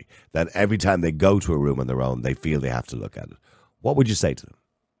 literally, that every time they go to a room on their own, they feel they have to look at it. What would you say to them?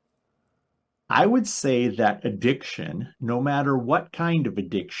 I would say that addiction, no matter what kind of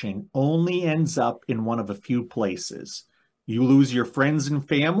addiction, only ends up in one of a few places. You lose your friends and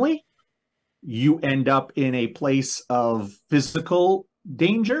family. You end up in a place of physical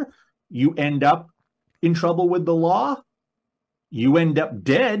danger. You end up in trouble with the law. You end up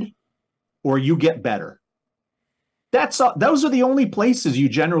dead, or you get better. Those are the only places you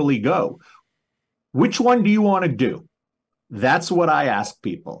generally go. Which one do you want to do? That's what I ask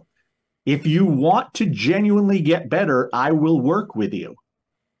people. If you want to genuinely get better, I will work with you.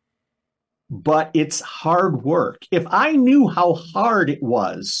 But it's hard work. If I knew how hard it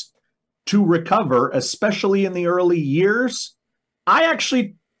was to recover, especially in the early years, I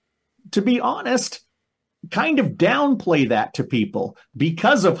actually, to be honest, kind of downplay that to people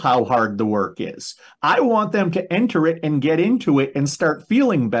because of how hard the work is. I want them to enter it and get into it and start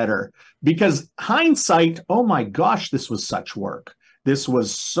feeling better, because hindsight, oh my gosh, this was such work. This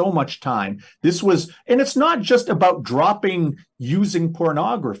was so much time. And it's not just about dropping using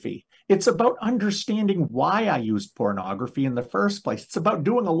pornography. It's about understanding why I used pornography in the first place. It's about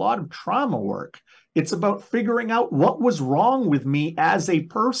doing a lot of trauma work. It's about figuring out what was wrong with me as a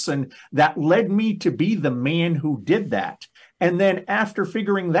person that led me to be the man who did that. And then after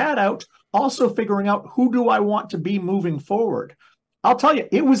figuring that out, also figuring out who do I want to be moving forward. I'll tell you,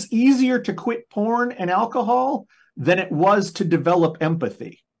 it was easier to quit porn and alcohol than it was to develop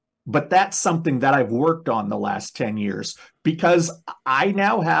empathy. But that's something that I've worked on the last 10 years, because I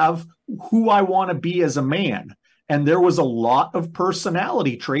now have who I want to be as a man. And there was a lot of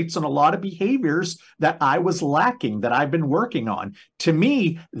personality traits and a lot of behaviors that I was lacking, that I've been working on. To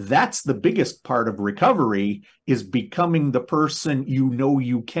me, that's the biggest part of recovery, is becoming the person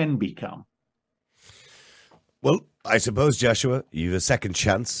you can become. Well, I suppose, Joshua, you have a second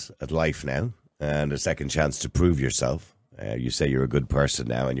chance at life now, and a second chance to prove yourself. You say you're a good person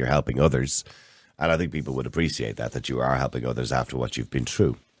now and you're helping others. And I think people would appreciate that you are helping others after what you've been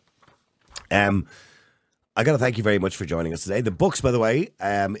through. I got to thank you very much for joining us today. The books, by the way,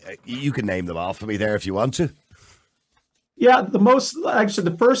 you can name them off for me there if you want to. Yeah,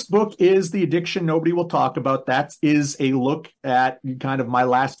 the first book is The Addiction Nobody Will Talk About. That is a look at kind of my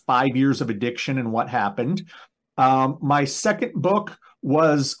last 5 years of addiction and what happened. My second book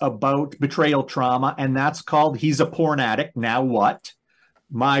was about betrayal trauma, and that's called He's a Porn Addict, Now What?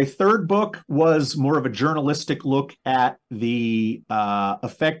 My third book was more of a journalistic look at the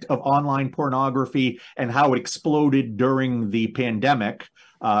effect of online pornography and how it exploded during the pandemic.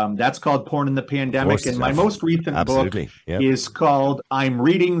 That's called Porn in the Pandemic. And my most recent book is called I'm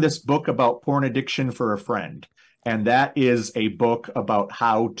Reading This Book About Porn Addiction for a Friend. And that is a book about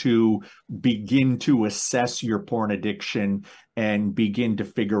how to begin to assess your porn addiction and begin to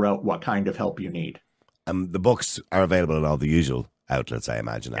figure out what kind of help you need. The books are available in all the usual outlets, I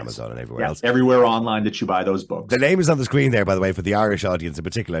imagine, Amazon and everywhere else. Everywhere online that you buy those books. The name is on the screen there, by the way, for the Irish audience in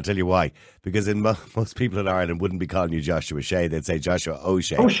particular. I'll tell you why. Because most people in Ireland wouldn't be calling you Joshua Shea. They'd say Joshua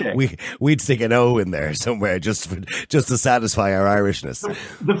O'Shea. We'd stick an O in there somewhere just to satisfy our Irishness.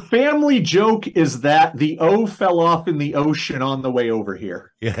 The family joke is that the O fell off in the ocean on the way over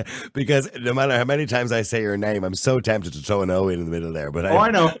here. Yeah, because no matter how many times I say your name, I'm so tempted to throw an O in the middle there. But I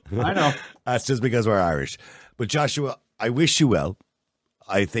know. That's just because we're Irish. But Joshua, I wish you well.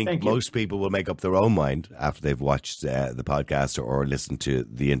 I think most people will make up their own mind after they've watched the podcast or listened to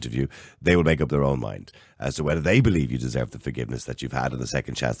the interview. They will make up their own mind as to whether they believe you deserve the forgiveness that you've had and the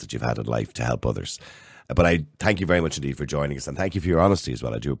second chance that you've had in life to help others. But I thank you very much indeed for joining us, and thank you for your honesty as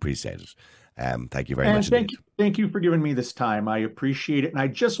well. I do appreciate it. Thank you very much indeed. Thank you for giving me this time. I appreciate it. And I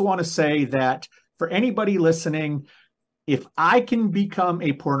just want to say that for anybody listening, if I can become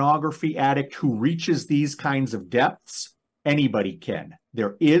a pornography addict who reaches these kinds of depths, anybody can.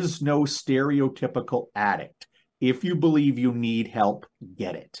 There is no stereotypical addict. If you believe you need help,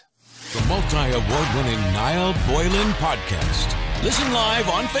 get it. The multi-award-winning Niall Boylan Podcast. Listen live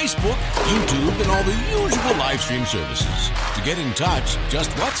on Facebook, YouTube, and all the usual live stream services. To get in touch,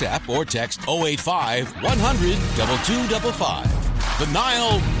 just WhatsApp or text 085 100 2255. The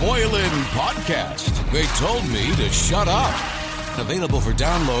Niall Boylan Podcast. They told me to shut up. Available for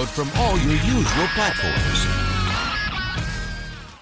download from all your usual platforms.